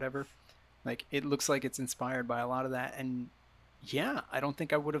cannon or whatever? Like, it looks like it's inspired by a lot of that. And yeah, I don't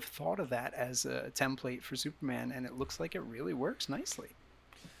think I would have thought of that as a template for Superman, and it looks like it really works nicely.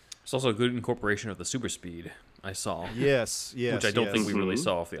 It's also a good incorporation of the super speed I saw. Yes. Which I don't think we really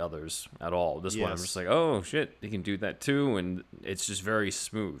saw off the others at all. This one, I'm just like, oh shit, you can do that too, and it's just very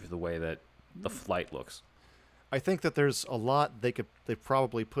smooth the way that the flight looks. I think that there's a lot they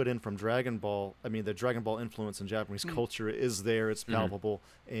probably put in from Dragon Ball. I mean, the Dragon Ball influence in Japanese culture is there. It's palpable,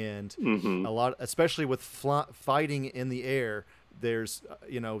 and a lot, especially with fighting in the air. There's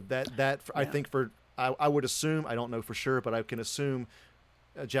I think I would assume, I don't know for sure, but I can assume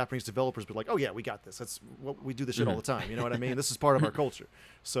Japanese developers be like, oh yeah, we got this. That's what we do this shit all the time. You know what I mean? This is part of our culture.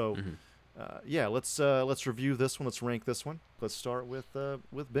 So yeah, let's review this one. Let's rank this one. Let's start with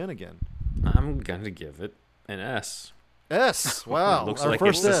Ben again. I'm gonna give it an S. Wow. It looks like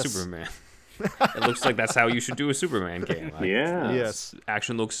it's a Superman. It looks like that's how you should do a Superman game. Like, yes.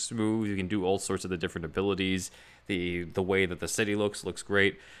 Action looks smooth. You can do all sorts of the different abilities. The way that the city looks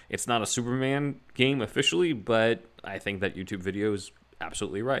great. It's not a Superman game officially, but I think that YouTube video is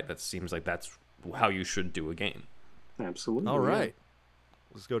absolutely right. That seems like that's how you should do a game. Absolutely. All right.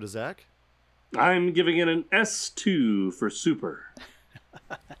 Let's go to Zach. I'm giving it an S2 for Super.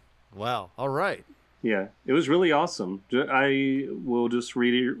 Wow. All right. Yeah, it was really awesome. I will just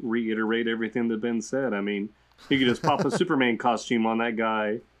reiterate everything that Ben said. I mean, you could just pop a Superman costume on that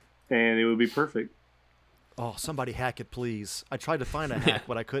guy, and it would be perfect. Oh, somebody hack it, please. I tried to find a hack,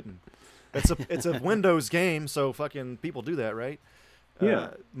 but I couldn't. It's a Windows game, so fucking people do that, right? Yeah.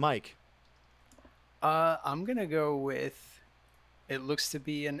 Mike. I'm going to go with, it looks to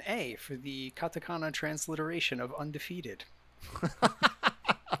be an A for the katakana transliteration of undefeated.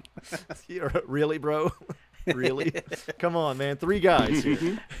 Really, bro? Really? Come on, man. 3 guys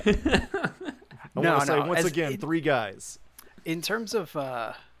here. I want to say once again, 3 guys. In terms of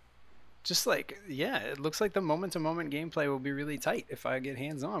just like, it looks like the moment-to-moment gameplay will be really tight if I get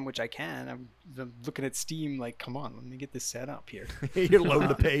hands-on, which I can. I'm looking at Steam like, come on, let me get this set up here. You're loading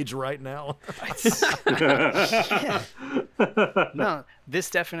the page right now. No, this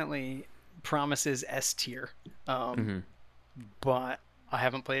definitely promises S tier. But I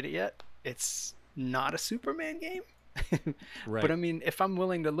haven't played it yet. It's not a Superman game. Right. But I mean, if I'm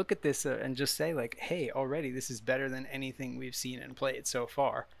willing to look at this and just say like, hey, already this is better than anything we've seen and played so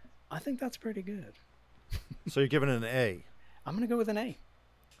far, I think that's pretty good. So you're giving it an A? I'm going to go with an A.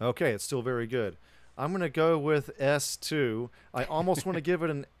 Okay, it's still very good. I'm going to go with S2. I almost want to give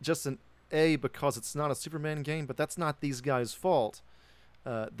it just an A because it's not a Superman game, but that's not these guys' fault.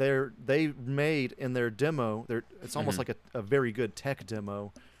 They made in their demo, it's almost like a very good tech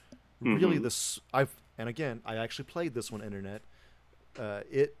demo. Really, and again, I actually played this one internet.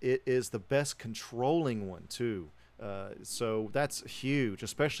 It is the best controlling one too. So that's huge,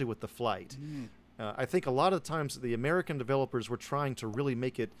 especially with the flight. I think a lot of times the American developers were trying to really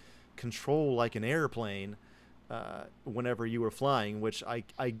make it control like an airplane whenever you were flying, which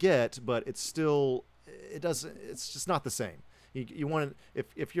I get, but it's still, it's just not the same. You want to,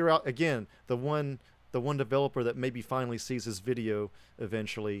 if you're out again, the one developer that maybe finally sees this video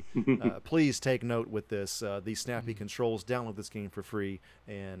eventually, please take note with this. These snappy controls. Download this game for free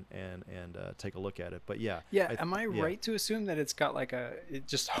and take a look at it. But am I right to assume that it's got like it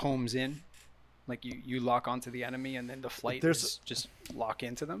just homes in, like you lock onto the enemy and then the flight is just lock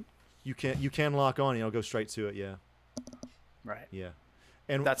into them? You can lock on. It'll go straight to it. Yeah. Right. Yeah.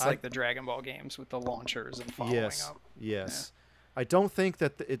 And that's like the Dragon Ball games with the launchers and following up. Yes. Yeah. I don't think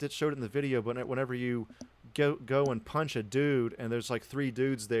that it showed it in the video, but whenever you go and punch a dude and there's like 3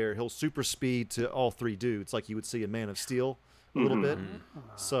 dudes there, he'll super speed to all 3 dudes, like you would see in Man of Steel a little bit.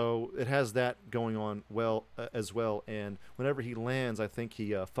 So it has that going on as well. And whenever he lands, I think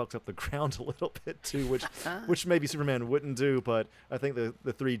he fucks up the ground a little bit too, which maybe Superman wouldn't do. But I think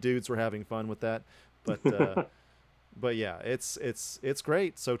the 3 dudes were having fun with that. But But yeah, it's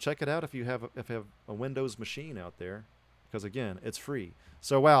great. So check it out if you have a Windows machine out there, because again, it's free.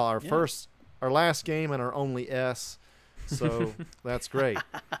 So wow, our last game and our only S. So that's great.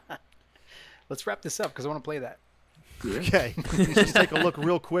 Let's wrap this up because I want to play that. Okay, let's just take a look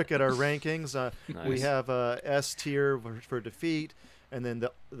real quick at our rankings. Nice. We have S tier for Defeat, and then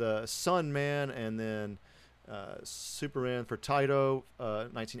the Sun Man, and then Superman for Taito,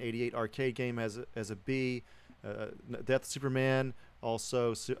 1988 arcade game as a B. Death Superman,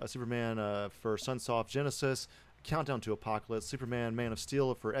 also Superman for Sunsoft Genesis. Countdown to Apocalypse, Superman Man of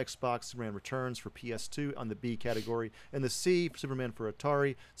Steel for Xbox, Superman Returns for PS2 on the B category, and the C, Superman for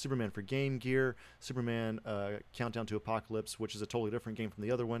Atari, Superman for Game Gear, Superman Countdown to Apocalypse, which is a totally different game from the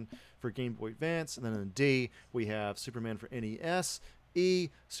other one, for Game Boy Advance, and then in D, we have Superman for NES, E,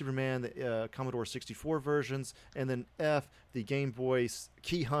 Superman, the Commodore 64 versions, and then F, the Game Boy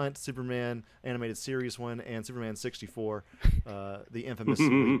Key Hunt, Superman animated series one, and Superman 64, the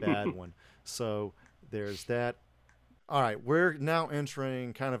infamously bad one. So there's that. All right, we're now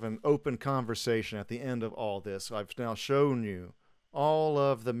entering kind of an open conversation at the end of all this. I've now shown you all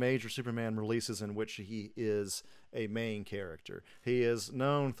of the major Superman releases in which he is a main character. He is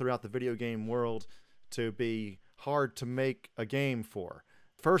known throughout the video game world to be hard to make a game for.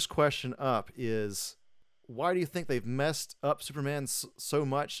 First question up is, why do you think they've messed up Superman so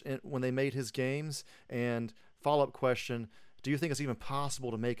much when they made his games? And follow-up question, do you think it's even possible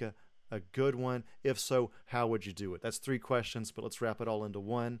to make a good one? If so, how would you do it? That's 3 questions, but let's wrap it all into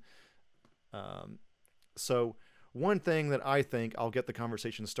one. So one thing that I think I'll get the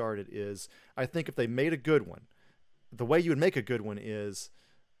conversation started is, I think if they made a good one, the way you would make a good one is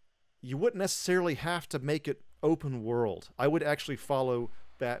you wouldn't necessarily have to make it open world. I would actually follow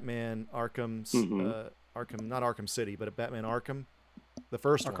Batman Arkham's Arkham, not Arkham City, but Batman Arkham, the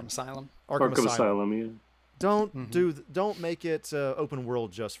first Arkham one. Asylum. Arkham Asylum, yeah. Don't make it open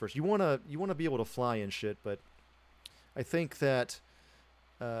world just first. You wanna be able to fly and shit, but I think that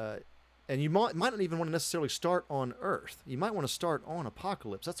and you might not even want to necessarily start on Earth. You might want to start on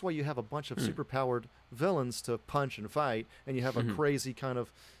Apokolips. That's why you have a bunch of superpowered villains to punch and fight, and you have a crazy kind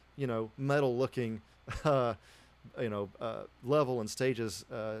of, metal looking level and stages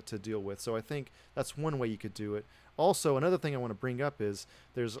to deal with. So I think that's one way you could do it. Also, another thing I want to bring up is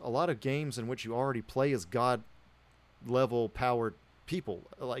there's a lot of games in which you already play as God-level powered people.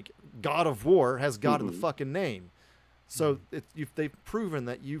 Like God of War has God in the fucking name. So they've proven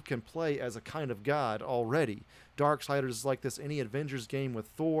that you can play as a kind of God already. Darksiders is like this, any Avengers game with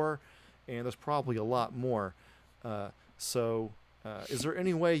Thor, and there's probably a lot more. Is there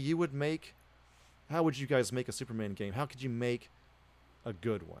any way you would make... How would you guys make a Superman game? How could you make a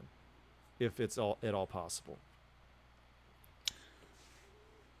good one, if it's at all possible?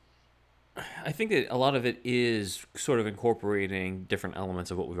 I think that a lot of it is sort of incorporating different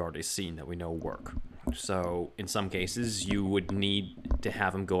elements of what we've already seen that we know work. So in some cases, you would need to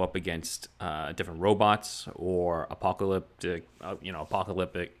have them go up against different robots or apocalypse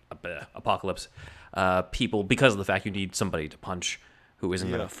people, because of the fact you need somebody to punch who isn't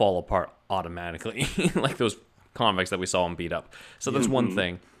going to fall apart automatically, like those convicts that we saw him beat up. So that's one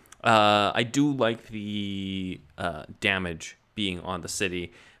thing. I do like the damage being on the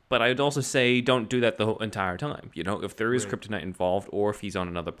city, but I would also say don't do that the whole entire time. If there is kryptonite involved, or if he's on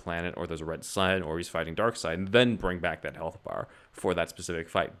another planet, or there's a red sun, or he's fighting Darkseid, then bring back that health bar for that specific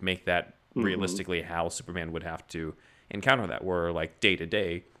fight. Make that realistically how Superman would have to encounter that, where like day to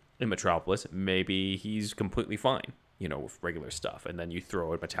day in Metropolis, maybe he's completely fine, with regular stuff, and then you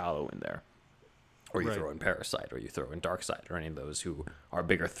throw a Metallo in there, or you throw in Parasite, or you throw in Darkseid, or any of those who are a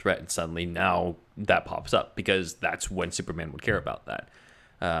bigger threat, and suddenly now that pops up, because that's when Superman would care about that.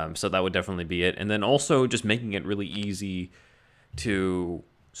 So that would definitely be it. And then also just making it really easy to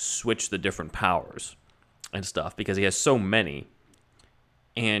switch the different powers and stuff, because he has so many,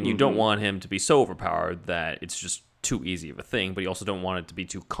 and you don't want him to be so overpowered that it's just too easy of a thing, but you also don't want it to be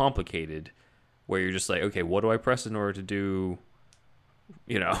too complicated, where you're just like, okay, what do I press in order to do,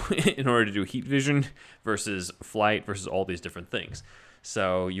 in order to do heat vision versus flight versus all these different things.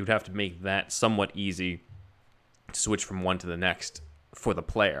 So you'd have to make that somewhat easy to switch from one to the next for the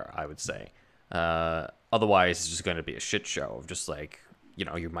player, I would say. Otherwise, it's just going to be a shit show of just like,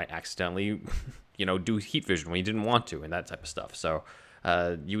 you might accidentally, do heat vision when you didn't want to, and that type of stuff. So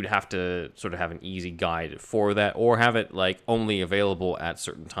you would have to sort of have an easy guide for that, or have it like only available at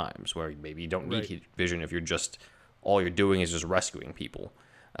certain times where maybe you don't need heat vision if all you're doing is just rescuing people.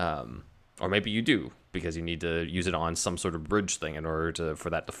 Or maybe you do, because you need to use it on some sort of bridge thing in order for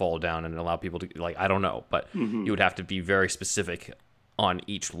that to fall down and allow people to, I don't know, but you would have to be very specific on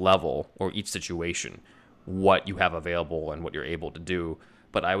each level or each situation what you have available and what you're able to do.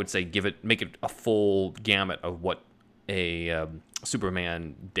 But I would say make it a full gamut of what a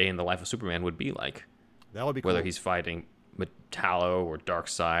Superman day in the life of Superman would be like. That would be whether cool. he's fighting Metallo or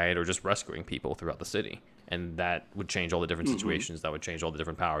Darkseid or just rescuing people throughout the city, and that would change all the different situations. That would change all the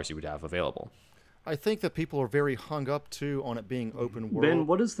different powers he would have available. I think that people are very hung up too on it being open world. Ben,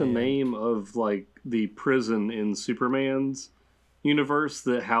 what is the name of like the prison in Superman's universe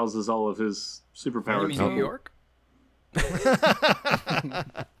that houses all of his superpowers? You mean New York? Well,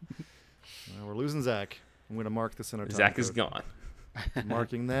 we're losing Zach. I'm going to mark this in our time Zach is code. gone.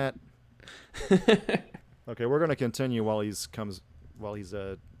 Marking that. Okay, we're going to continue while he's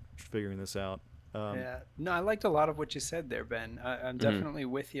figuring this out. Yeah, no, I liked a lot of what you said there, Ben. I'm definitely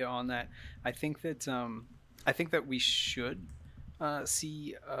with you on that. I think that we should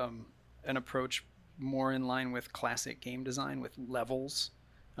see an approach more in line with classic game design with levels.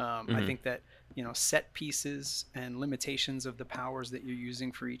 I think that set pieces and limitations of the powers that you're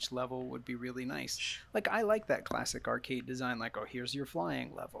using for each level would be really nice. Like I like that classic arcade design. Like, oh, here's your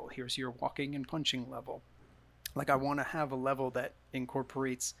flying level, here's your walking and punching level. Like I want to have a level that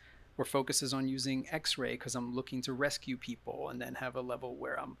incorporates or focuses on using X-ray because I'm looking to rescue people, and then have a level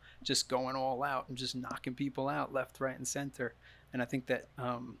where I'm just going all out and just knocking people out left, right, and center. And I think that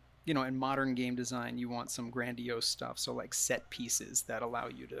in modern game design, you want some grandiose stuff. So like set pieces that allow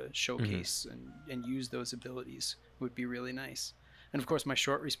you to showcase and use those abilities would be really nice. And of course, my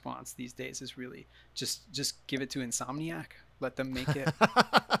short response these days is really just give it to Insomniac. Let them make it.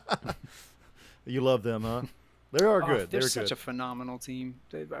 You love them, huh? They are good. They're They're such good. a phenomenal team.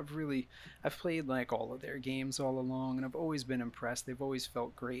 I've played like all of their games all along, and I've always been impressed. They've always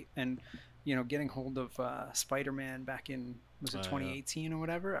felt great. And getting hold of Spider-Man back in 2018 or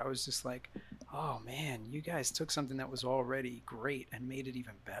whatever, I was just like, oh man, you guys took something that was already great and made it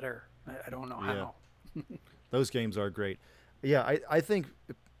even better. I don't know how. Those games are great. Yeah, I think,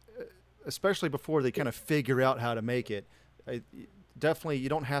 especially before they kind of figure out how to make it, definitely you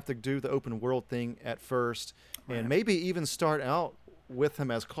don't have to do the open world thing at first, and maybe even start out with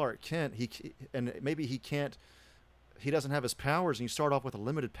him as Clark Kent. Maybe he doesn't have his powers, and you start off with a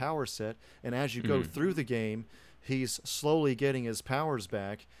limited power set, and as you go through the game, he's slowly getting his powers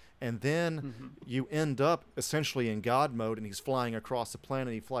back, and then you end up essentially in God mode, and he's flying across the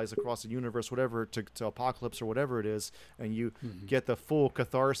planet, he flies across the universe, whatever, to Apocalypse or whatever it is, and you get the full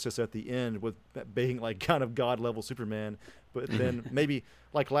catharsis at the end with being like kind of God level Superman. But then maybe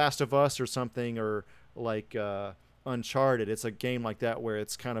like Last of Us or something, or like Uncharted, it's a game like that where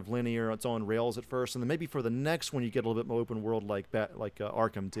it's kind of linear, it's on rails at first, and then maybe for the next one you get a little bit more open world like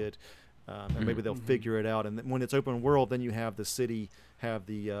Arkham did. And maybe they'll figure it out. And then when it's open world, then you have the city, have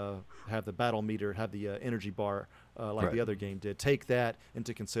the battle meter, have the energy bar, like the other game did. Take that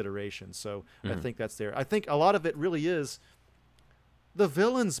into consideration. So I think that's there. I think a lot of it really is the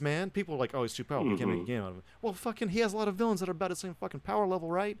villains, man. People are like, oh, he's too powerful. We can't make a game out of him. Well, fucking, he has a lot of villains that are about the same fucking power level,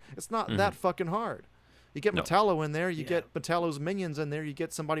 right? It's not that fucking hard. You get Metallo in there, you get Metallo's minions in there, you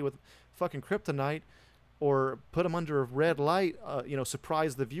get somebody with fucking kryptonite, or put them under a red light,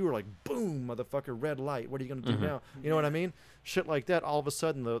 surprise the viewer, like, boom, motherfucker, red light. What are you going to do now? You know what I mean? Shit like that. All of a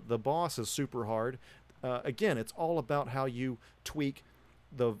sudden, the boss is super hard. Again, it's all about how you tweak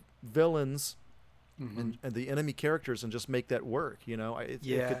the villains and the enemy characters and just make that work.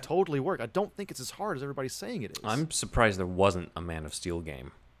 It could totally work. I don't think it's as hard as everybody's saying it is. I'm surprised there wasn't a Man of Steel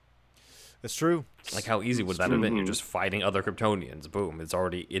game. It's true. Like, how easy would that have been? You're just fighting other Kryptonians. Boom. It's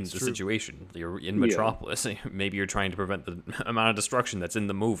already in the situation. You're in Metropolis. Maybe you're trying to prevent the amount of destruction that's in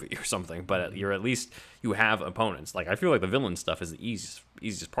the movie or something, but you have opponents. Like, I feel like the villain stuff is the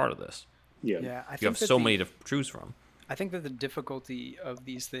easiest part of this. Yeah. You have so many to choose from. I think that the difficulty of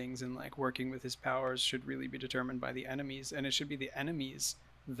these things and like working with his powers should really be determined by the enemies, and it should be the enemies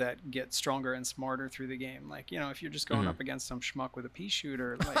that get stronger and smarter through the game. Like, if you're just going up against some schmuck with a pea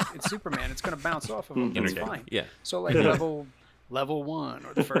shooter, like, it's Superman, it's going to bounce off of him. It's fine. Yeah. So like level 1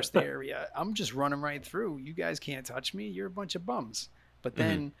 or the first area, I'm just running right through. You guys can't touch me. You're a bunch of bums. But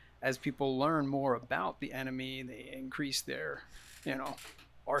then as people learn more about the enemy, they increase their,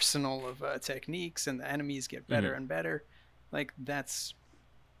 arsenal of techniques, and the enemies get better and better. Like,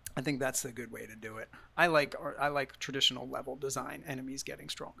 I think that's the good way to do it. I like traditional level design, enemies getting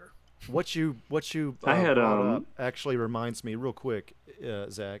stronger. What you I had brought up actually reminds me real quick,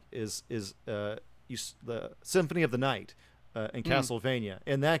 Zach, is the Symphony of the Night in Castlevania.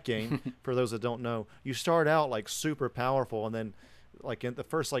 In that game, for those that don't know, you start out like super powerful, and then like in the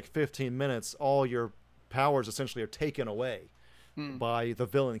first like 15 minutes, all your powers essentially are taken away by the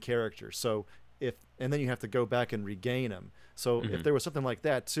villain character. So and then you have to go back and regain them. So if there was something like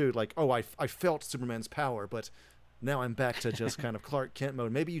that too, like, oh, I felt Superman's power, but now I'm back to just kind of Clark Kent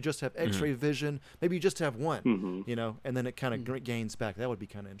mode. Maybe you just have X-ray vision. Maybe you just have one, and then it kind of gains back. That would be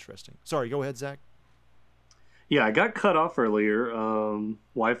kind of interesting. Sorry, go ahead, Zach. Yeah, I got cut off earlier,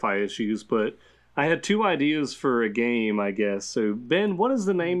 Wi-Fi issues, but I had 2 ideas for a game, I guess. So, Ben, what is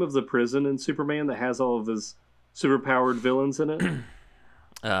the name of the prison in Superman that has all of his superpowered villains in it?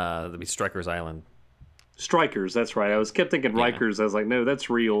 That'd be Stryker's Island. Strikers, that's right. I kept thinking Rikers. I was like, no, that's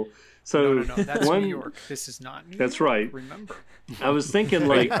real. So no, that's New York. This is not New That's York. Right. Remember. I was thinking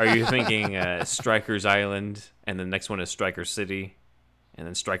like... Are you thinking Stryker's Island, and the next one is Stryker City, and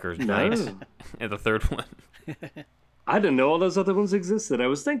then Stryker's Night, and the third one? I didn't know all those other ones existed. I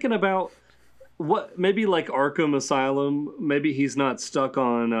was thinking about maybe like Arkham Asylum. Maybe he's not stuck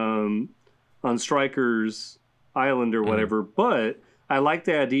on Stryker's Island or whatever, but I like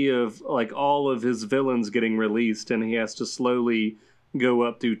the idea of like all of his villains getting released, and he has to slowly go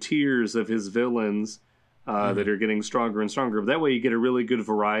up through tiers of his villains that are getting stronger and stronger. That way you get a really good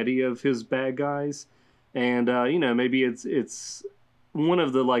variety of his bad guys. And, maybe it's one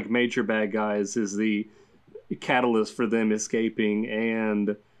of the like major bad guys is the catalyst for them escaping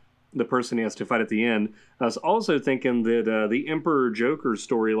and the person he has to fight at the end. I was also thinking that the Emperor Joker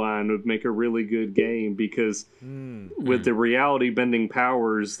storyline would make a really good game because with the reality bending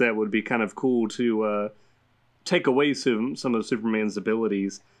powers, that would be kind of cool to take away some of Superman's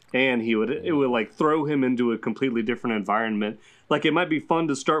abilities, and it would like throw him into a completely different environment. Like it might be fun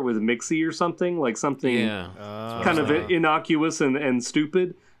to start with Mixie or something, like something kind of innocuous and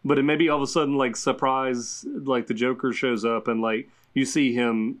stupid, but it maybe all of a sudden like surprise, like the Joker shows up and like you see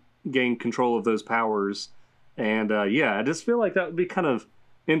him gain control of those powers, and I just feel like that would be kind of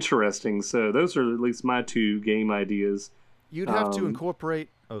interesting. So those are at least my 2 game ideas. You'd have to incorporate.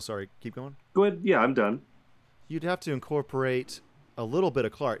 Oh, sorry. Keep going. Go ahead. Yeah, I'm done. You'd have to incorporate a little bit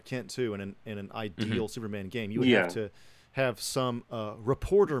of Clark Kent too in an ideal Superman game. You would have to have some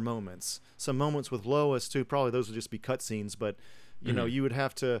reporter moments, some moments with Lois too. Probably those would just be cutscenes, but you know, you would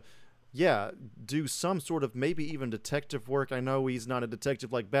have to, do some sort of maybe even detective work. I know he's not a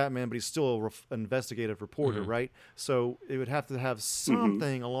detective like Batman, but he's still an investigative reporter, right? So it would have to have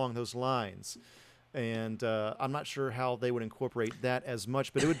something along those lines. And I'm not sure how they would incorporate that as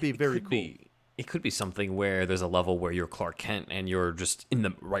much, but it would be very cool. It could be something where there's a level where you're Clark Kent and you're just in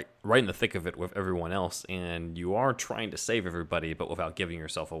the right in the thick of it with everyone else, and you are trying to save everybody, but without giving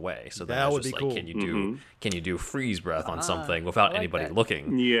yourself away. So that would be cool. Can you do freeze breath on something without anybody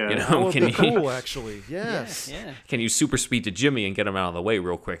looking? Yeah, that would be cool. Actually, yes. Yeah. Can you super speed to Jimmy and get him out of the way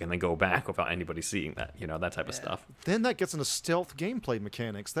real quick, and then go back without anybody seeing that? You know, that type of stuff. Then that gets into stealth gameplay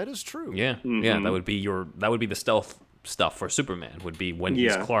mechanics. That is true. Yeah, that would be the stealth stuff for Superman, would be when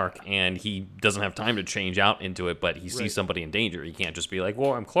he's Clark and he doesn't have time to change out into it, but he sees somebody in danger. He can't just be like,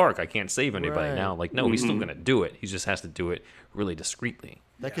 well, I'm Clark, I can't save anybody now. Like, no, he's still going to do it. He just has to do it really discreetly.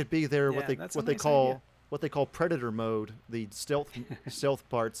 That could be their what they call Predator mode, the stealth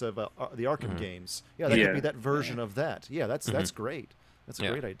parts of the Arkham games. Yeah, that could be that version of that. Yeah, that's great. That's a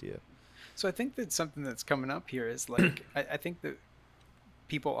great idea. So I think that something that's coming up here is like I think that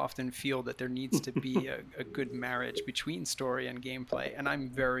people often feel that there needs to be a good marriage between story and gameplay, and I'm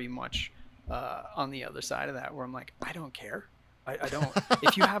very much on the other side of that, where I'm like, I don't care. I don't.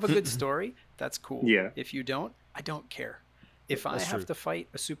 If you have a good story, that's cool. Yeah. If you don't, I don't care. If I have to fight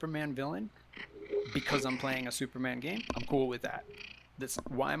a Superman villain because I'm playing a Superman game, I'm cool with that.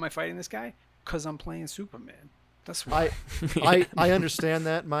 Why am I fighting this guy? Because I'm playing Superman. That's why. I understand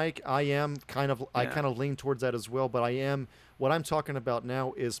that, Mike. I kind of lean towards that as well, but what I'm talking about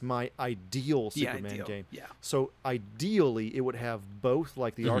now is my ideal Superman game. Yeah. So ideally, it would have both,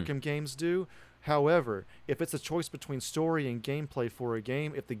 like the Arkham games do. However, if it's a choice between story and gameplay for a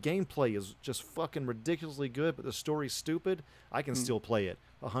game, if the gameplay is just fucking ridiculously good, but the story's stupid, I can still play it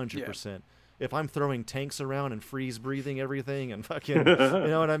 100%. If I'm throwing tanks around and freeze breathing everything and fucking, you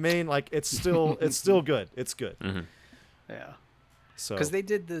know what I mean? Like it's still good. It's good. Yeah. So because they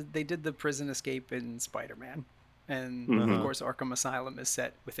did the prison escape in Spider-Man, and of course Arkham Asylum is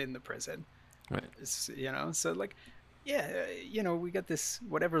set within the prison. Right. So like, we got this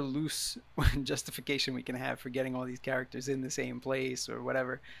whatever loose justification we can have for getting all these characters in the same place or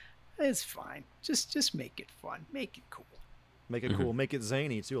whatever. It's fine. Just make it fun. Make it cool. Make it cool. Make it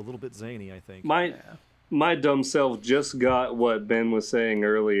zany too. A little bit zany, I think. My dumb self just got what Ben was saying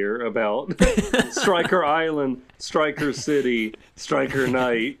earlier about Stryker Island, Stryker City, Stryker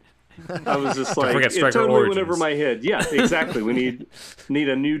Night. I was just like, it totally Origins. went over my head. Yeah, exactly. We need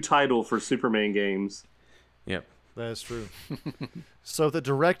a new title for Superman games. Yep. That is true. So the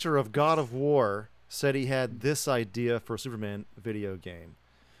director of God of War said he had this idea for a Superman video game.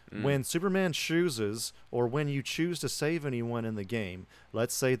 When Superman chooses, or when you choose to save anyone in the game,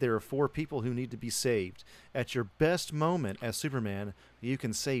 let's say there are 4 people who need to be saved. At your best moment as Superman, you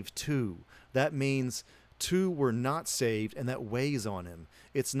can save 2. That means 2 were not saved, and that weighs on him.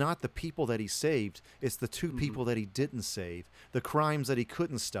 It's not the people that he saved, it's the 2 people that he didn't save, the crimes that he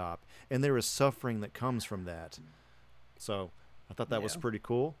couldn't stop, and there is suffering that comes from that. So I thought that was pretty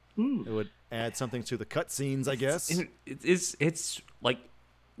cool. It would add something to the cutscenes, I guess. It's like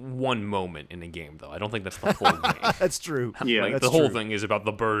one moment in a game, though. I don't think that's the whole game. That's true. Yeah, like, that's the whole true. thing is about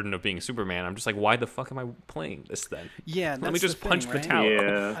the burden of being Superman. I'm just like, why the fuck am I playing this then? Yeah, Let me just punch right?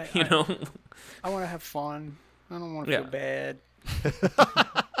 Metallica. Yeah. You know? I want to have fun. I don't want to Yeah. feel bad.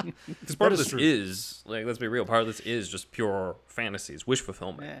 Because part of is this true. is, like, let's be real, part of this is just pure fantasies, wish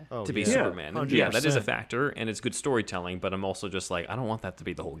fulfillment Yeah. Oh, to be yeah. Superman. And yeah, that is a 100%. factor, and it's good storytelling, but I'm also just like, I don't want that to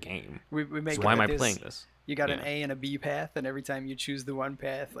be the whole game. We make So it why am like I this. playing this? You got an Yeah. A and a B path, and every time you choose the one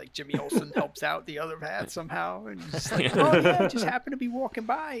path, like Jimmy Olsen helps out the other path somehow, and you're just like, oh yeah, I just happened to be walking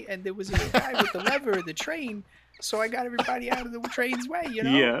by, and there was a guy with the lever of the train, so I got everybody out of the train's way, you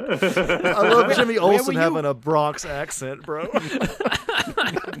know? Yeah. I love Jimmy Olsen were you? having a Bronx accent, bro.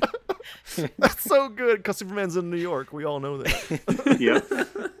 That's so good because Superman's in New York. We all know that.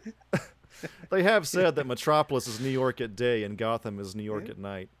 Yep. They have said that Metropolis is New York at day and Gotham is New York at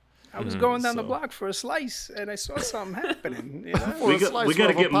night. I was going down the So- block for a slice, and I saw something happening. You know? For a slice We got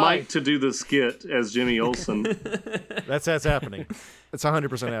to of a get pie. Mike to do the skit as Jimmy Olsen. That's happening. It's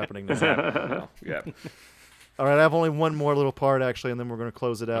 100% happening now. Yeah. All right, I have only one more little part actually, and then we're going to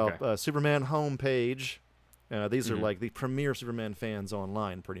close it out. Okay. Superman homepage. These are like the premier Superman fans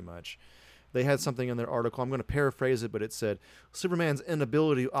online, pretty much. They had something in their article. I'm going to paraphrase it, but it said Superman's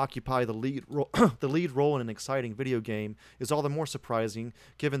inability to occupy the lead role in an exciting video game is all the more surprising,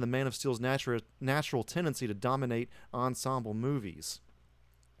 given the Man of Steel's natural tendency to dominate ensemble movies.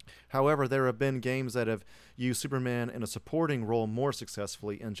 However, there have been games that have used Superman in a supporting role more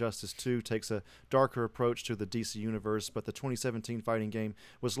successfully. Injustice 2 takes a darker approach to the DC universe, but the 2017 fighting game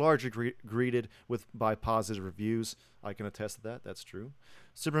was largely greeted by positive reviews. I can attest to that. That's true.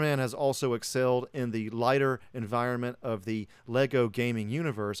 Superman has also excelled in the lighter environment of the LEGO gaming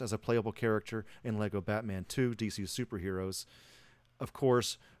universe as a playable character in LEGO Batman 2, DC's superheroes. Of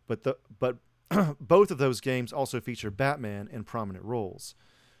course, but both of those games also feature Batman in prominent roles.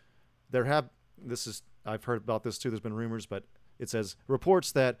 I've heard about this too, there's been rumors, but it says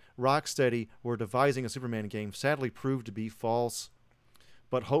reports that Rocksteady were devising a Superman game sadly proved to be false.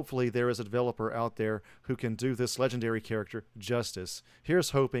 But hopefully there is a developer out there who can do this legendary character justice.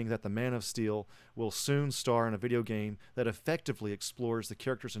 Here's hoping that the Man of Steel will soon star in a video game that effectively explores the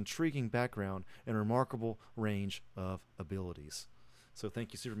character's intriguing background and remarkable range of abilities. So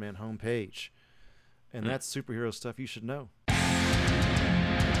thank you, Superman homepage. And that's superhero stuff you should know.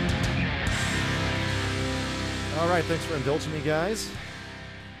 All right, thanks for indulging me, guys.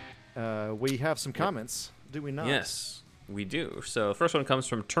 We have some comments, do we not? Yes, we do. So the first one comes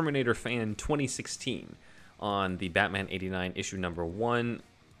from Terminator Fan 2016 on the Batman 89 issue number 1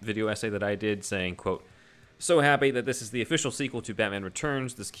 video essay that I did saying, quote, "So happy that this is the official sequel to Batman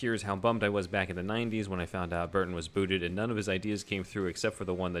Returns. This cures how bummed I was back in the 90s when I found out Burton was booted and none of his ideas came through except for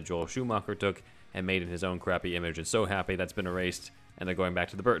the one that Joel Schumacher took and made in his own crappy image, and so happy that's been erased and they're going back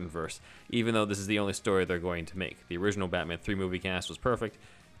to the Burtonverse, even though this is the only story they're going to make. The original Batman 3 movie cast was perfect.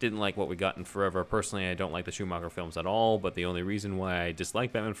 Didn't like what we got in Forever. Personally, I don't like the Schumacher films at all, but the only reason why I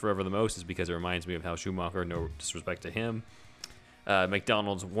dislike Batman Forever the most is because it reminds me of how Schumacher, no disrespect to him,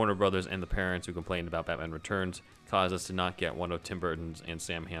 McDonald's, Warner Brothers, and the parents who complained about Batman Returns caused us to not get one of Tim Burton's and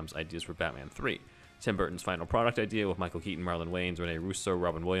Sam Hamm's ideas for Batman 3. Tim Burton's final product idea with Michael Keaton, Marlon Wayans, Rene Russo,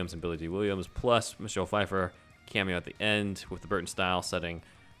 Robin Williams, and Billy D. Williams, plus Michelle Pfeiffer cameo at the end with the Burton style setting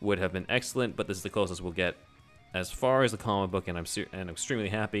would have been excellent, but this is the closest we'll get as far as the comic book, and I'm extremely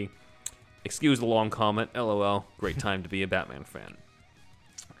happy. Excuse the long comment, LOL, great time to be a Batman fan."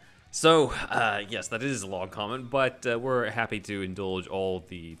 So, yes, that is a long comment, but we're happy to indulge all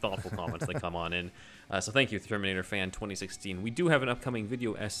the thoughtful comments that come on in. So thank you, Terminator Fan 2016. We do have an upcoming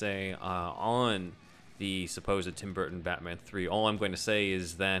video essay on the supposed Tim Burton Batman 3. All I'm going to say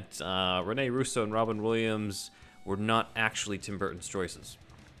is that Rene Russo and Robin Williams were not actually Tim Burton's choices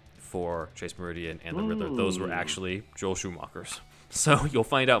for Chase Meridian and the Riddler. Those were actually Joel Schumacher's. So you'll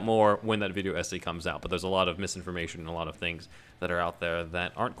find out more when that video essay comes out, but there's a lot of misinformation and a lot of things that are out there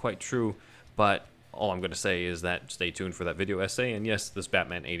that aren't quite true, but all I'm going to say is that stay tuned for that video essay, and yes, this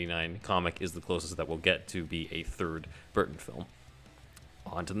Batman 89 comic is the closest that we'll get to be a third Burton film.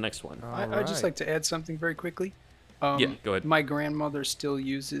 On to the next one. I'd just like to add something very quickly. Yeah, go ahead. My grandmother still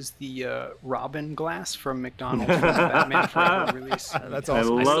uses the Robin glass from McDonald's for the Batman Forever release. That's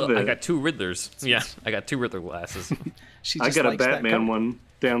awesome. I love it. I got 2 Riddlers. Yeah, I got 2 Riddler glasses. She I just got a likes that Batman color. one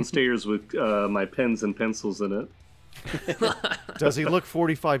downstairs with my pens and pencils in it. Does he look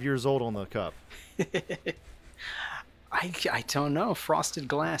 45 years old on the cup? I don't know. Frosted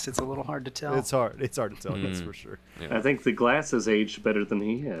glass. It's a little hard to tell. It's hard to tell, that's for sure. Yeah. I think the glass has aged better than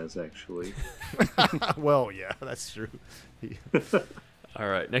he has, actually. Well, yeah, that's true. All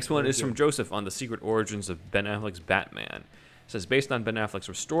right, next one is from Joseph on the secret origins of Ben Affleck's Batman. It says, based on Ben Affleck's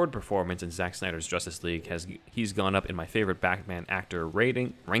restored performance in Zack Snyder's Justice League, he's gone up in my favorite Batman actor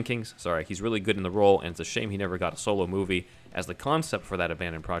rankings. Sorry, he's really good in the role, and it's a shame he never got a solo movie, as the concept for that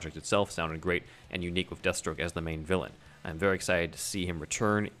abandoned project itself sounded great and unique with Deathstroke as the main villain. I'm very excited to see him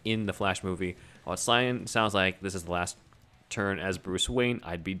return in the Flash movie. While it sounds like this is the last turn as Bruce Wayne,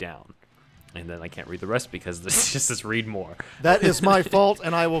 I'd be down. And then I can't read the rest because this just says read more. That is my fault,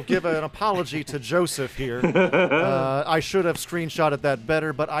 and I will give an apology to Joseph here. I should have screenshotted that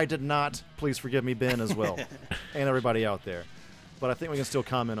better, but I did not. Please forgive me, Ben, as well, and everybody out there. But I think we can still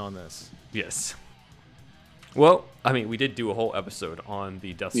comment on this. Yes. Well, I mean, we did do a whole episode on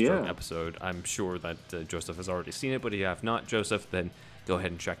the Deathstroke episode. I'm sure that Joseph has already seen it, but if you have not, Joseph, then go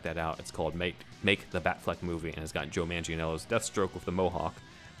ahead and check that out. It's called Make the Batfleck Movie, and it's got Joe Manganiello's Deathstroke with the mohawk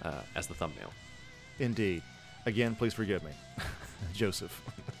as the thumbnail. Indeed. Again, please forgive me, Joseph.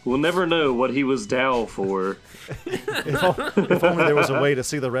 We'll never know what he was Dow for. If only there was a way to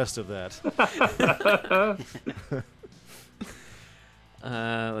see the rest of that.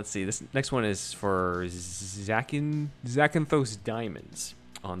 Let's see. This next one is for Zacanthos Diamonds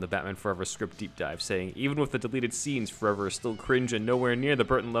on the Batman Forever script deep dive, saying, even with the deleted scenes, Forever is still cringe and nowhere near the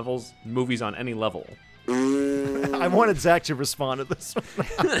Burton levels movies on any level. I wanted Zach to respond to this one.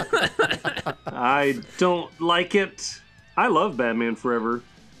 I don't like it. I love Batman Forever.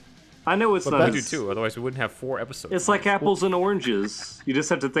 I know it's not. I do too, otherwise we wouldn't have 4 episodes. It's like apples and oranges. You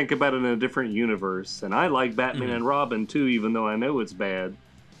just have to think about it in a different universe. And I like Batman and Robin too, even though I know it's bad.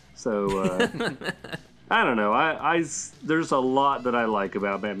 So I don't know. There's a lot that I like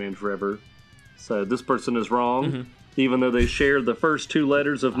about Batman Forever. So this person is wrong, even though they share the first 2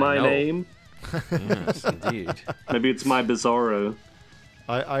 letters of my name. Yes, indeed. Maybe it's my Bizarro.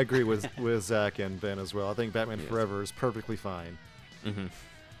 I agree with Zach and Ben as well. I think Batman Forever is perfectly fine. Mm-hmm.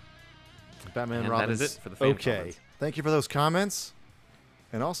 Batman and Robin's that is it for the fan okay. comments. Thank you for those comments.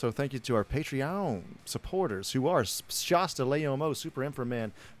 And also thank you to our Patreon supporters who are Shasta Leomo, Super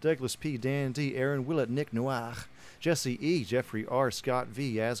Inframan, Douglas P, Dan D, Aaron Willett, Nick Noir, Jesse E, Jeffrey R, Scott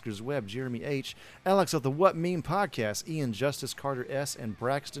V, Asger's Web, Jeremy H, Alex of the What Mean Podcast, Ian Justice, Carter S, and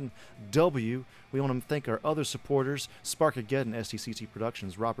Braxton W. We want to thank our other supporters, Sparkageddon, STCT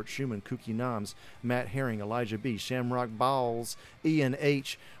Productions, Robert Schumann, Kooky Noms, Matt Herring, Elijah B, Shamrock Balls, Ian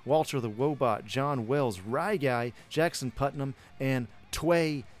H, Walter the Wobot, John Wells, Rye Guy, Jackson Putnam, and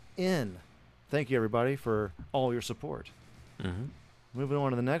Tway N. Thank you, everybody, for all your support. Mm-hmm. Moving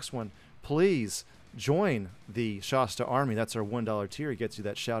on to the next one. Please join the Shasta Army. That's our $1 tier. It gets you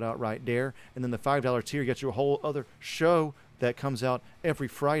that shout out right there. And then the $5 tier gets you a whole other show that comes out every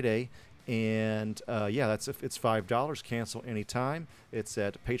Friday. And it's $5. Cancel anytime. It's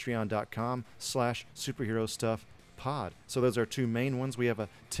at patreon.com/superherostuffpod. So those are 2 main ones. We have a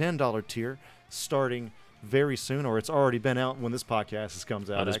 $10 tier starting very soon, or it's already been out when this podcast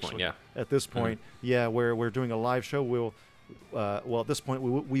comes out. At this actually. point, yeah. At this point, where we're doing a live show. At this point,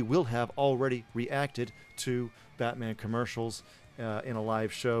 we will have already reacted to Batman commercials in a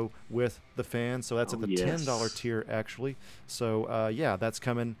live show with the fans. So that's at the $10 tier, actually. So, that's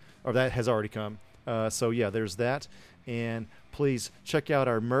coming, or that has already come. There's that. And please check out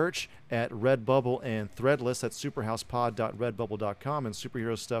our merch at Redbubble and Threadless. That's superhousepod.redbubble.com and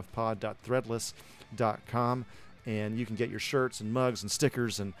superherostuffpod.threadless.com. And you can get your shirts and mugs and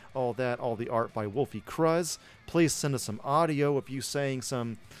stickers and all that, all the art by Wolfie Cruz. Please send us some audio of you saying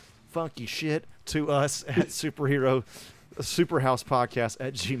some funky shit to us at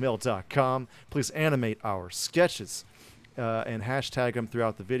superhousepodcast@gmail.com. Please animate our sketches and hashtag them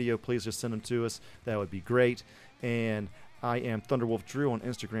throughout the video. Please just send them to us. That would be great. And I am Thunderwolf Drew on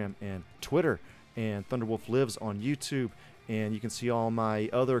Instagram and Twitter. And Thunderwolf lives on YouTube. And you can see all my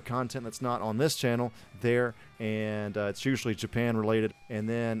other content that's not on this channel there. And it's usually Japan related. And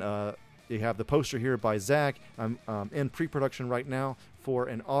then you have the poster here by Zach. I'm in pre-production right now for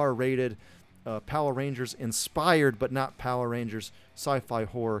an R-rated Power Rangers inspired, but not Power Rangers, sci-fi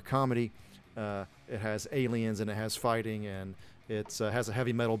horror comedy. It has aliens and it has fighting and It has a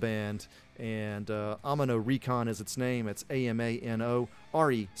heavy metal band, and Amano Recon is its name. It's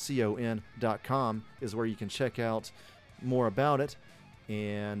AMANORECON.com is where you can check out more about it.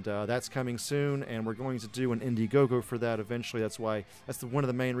 And that's coming soon, and we're going to do an Indiegogo for that eventually. That's one of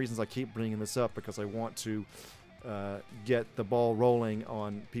the main reasons I keep bringing this up, because I want to get the ball rolling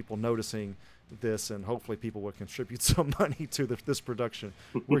on people noticing this, and hopefully people will contribute some money to this production.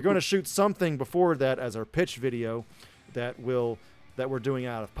 We're going to shoot something before that as our pitch video that we're doing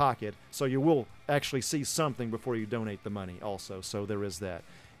out of pocket, so you will actually see something before you donate the money also. So there is that.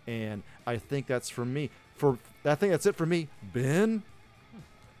 And I think that's for me. I think that's it for me. Ben?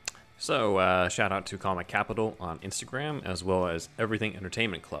 So, shout out to Comic Capital on Instagram, as well as Everything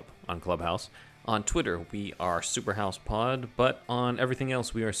Entertainment Club on Clubhouse. On Twitter, we are Superhouse Pod, but on everything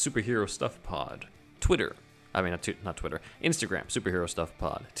else, we are Superhero Stuff Pod. Not Twitter. Instagram, Superhero Stuff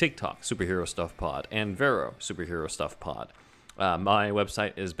Pod. TikTok, Superhero Stuff Pod. And Vero, Superhero Stuff Pod. My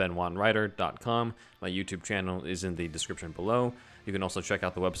website is benjuanwriter.com. My YouTube channel is in the description below. You can also check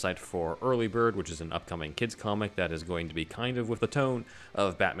out the website for Early Bird, which is an upcoming kids comic that is going to be kind of with the tone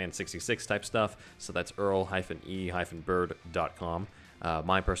of Batman 66 type stuff. So that's earl-e-bird.com.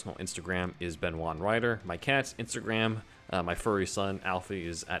 My personal Instagram is benjuanwriter. My cat's Instagram, my furry son Alfie,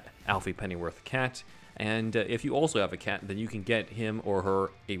 is at Alfie Pennyworth Cat. And if you also have a cat, then you can get him or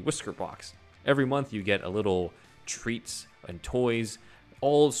her a whisker box. Every month you get a little treats and toys,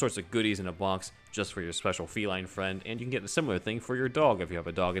 all sorts of goodies in a box just for your special feline friend, and you can get a similar thing for your dog if you have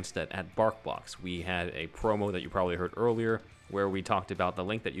a dog instead at BarkBox. We had a promo that you probably heard earlier where we talked about the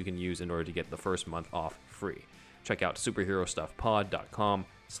link that you can use in order to get the first month off free. Check out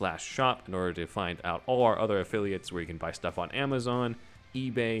superherostuffpod.com/shop in order to find out all our other affiliates where you can buy stuff on Amazon,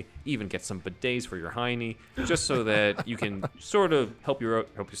 eBay, even get some bidets for your hiney, just so that you can sort of help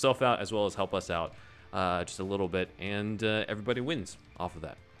yourself out as well as help us out just a little bit, and everybody wins off of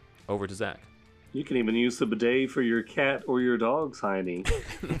that. Over to Zach. You can even use the bidet for your cat or your dog's hiney.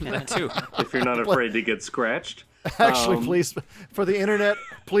 That too. If you're not afraid to get scratched. Actually, please, for the internet,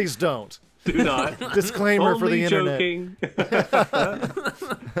 please don't. Do not. Disclaimer for the joking.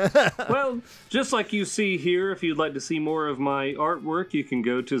 internet. Well, just like you see here, if you'd like to see more of my artwork, you can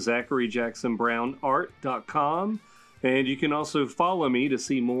go to ZacharyJacksonBrownArt.com, and you can also follow me to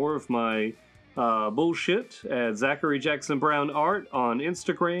see more of my bullshit at Zachary Jackson Brown Art on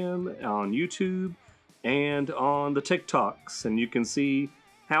Instagram, on YouTube, and on the TikToks, and you can see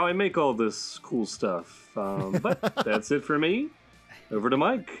how I make all this cool stuff. But that's it for me. Over to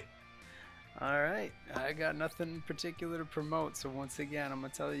Mike. All right, I got nothing particular to promote, so once again, I'm going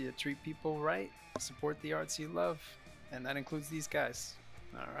to tell you, treat people right, support the arts you love, and that includes these guys.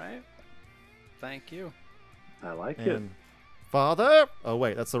 All right? Thank you. I like it. Father? Oh,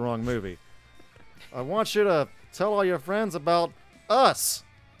 wait, that's the wrong movie. I want you to tell all your friends about us.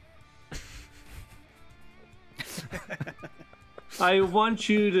 I want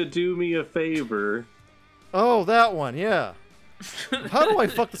you to do me a favor. Oh, that one, yeah. How do I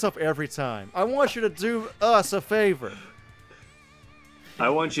fuck this up every time? I want you to do us a favor. I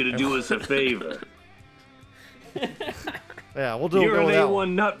want you to do us a favor. Yeah, we'll do it. You're an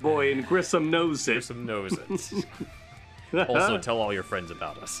A1 nut boy, and Grissom knows it. Grissom knows it. Also, tell all your friends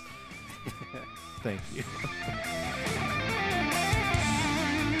about us. Thank you.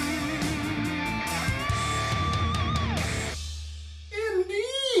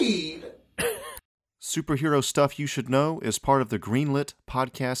 Indeed. Superhero Stuff You Should Know is part of the Greenlit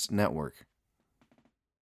Podcast Network.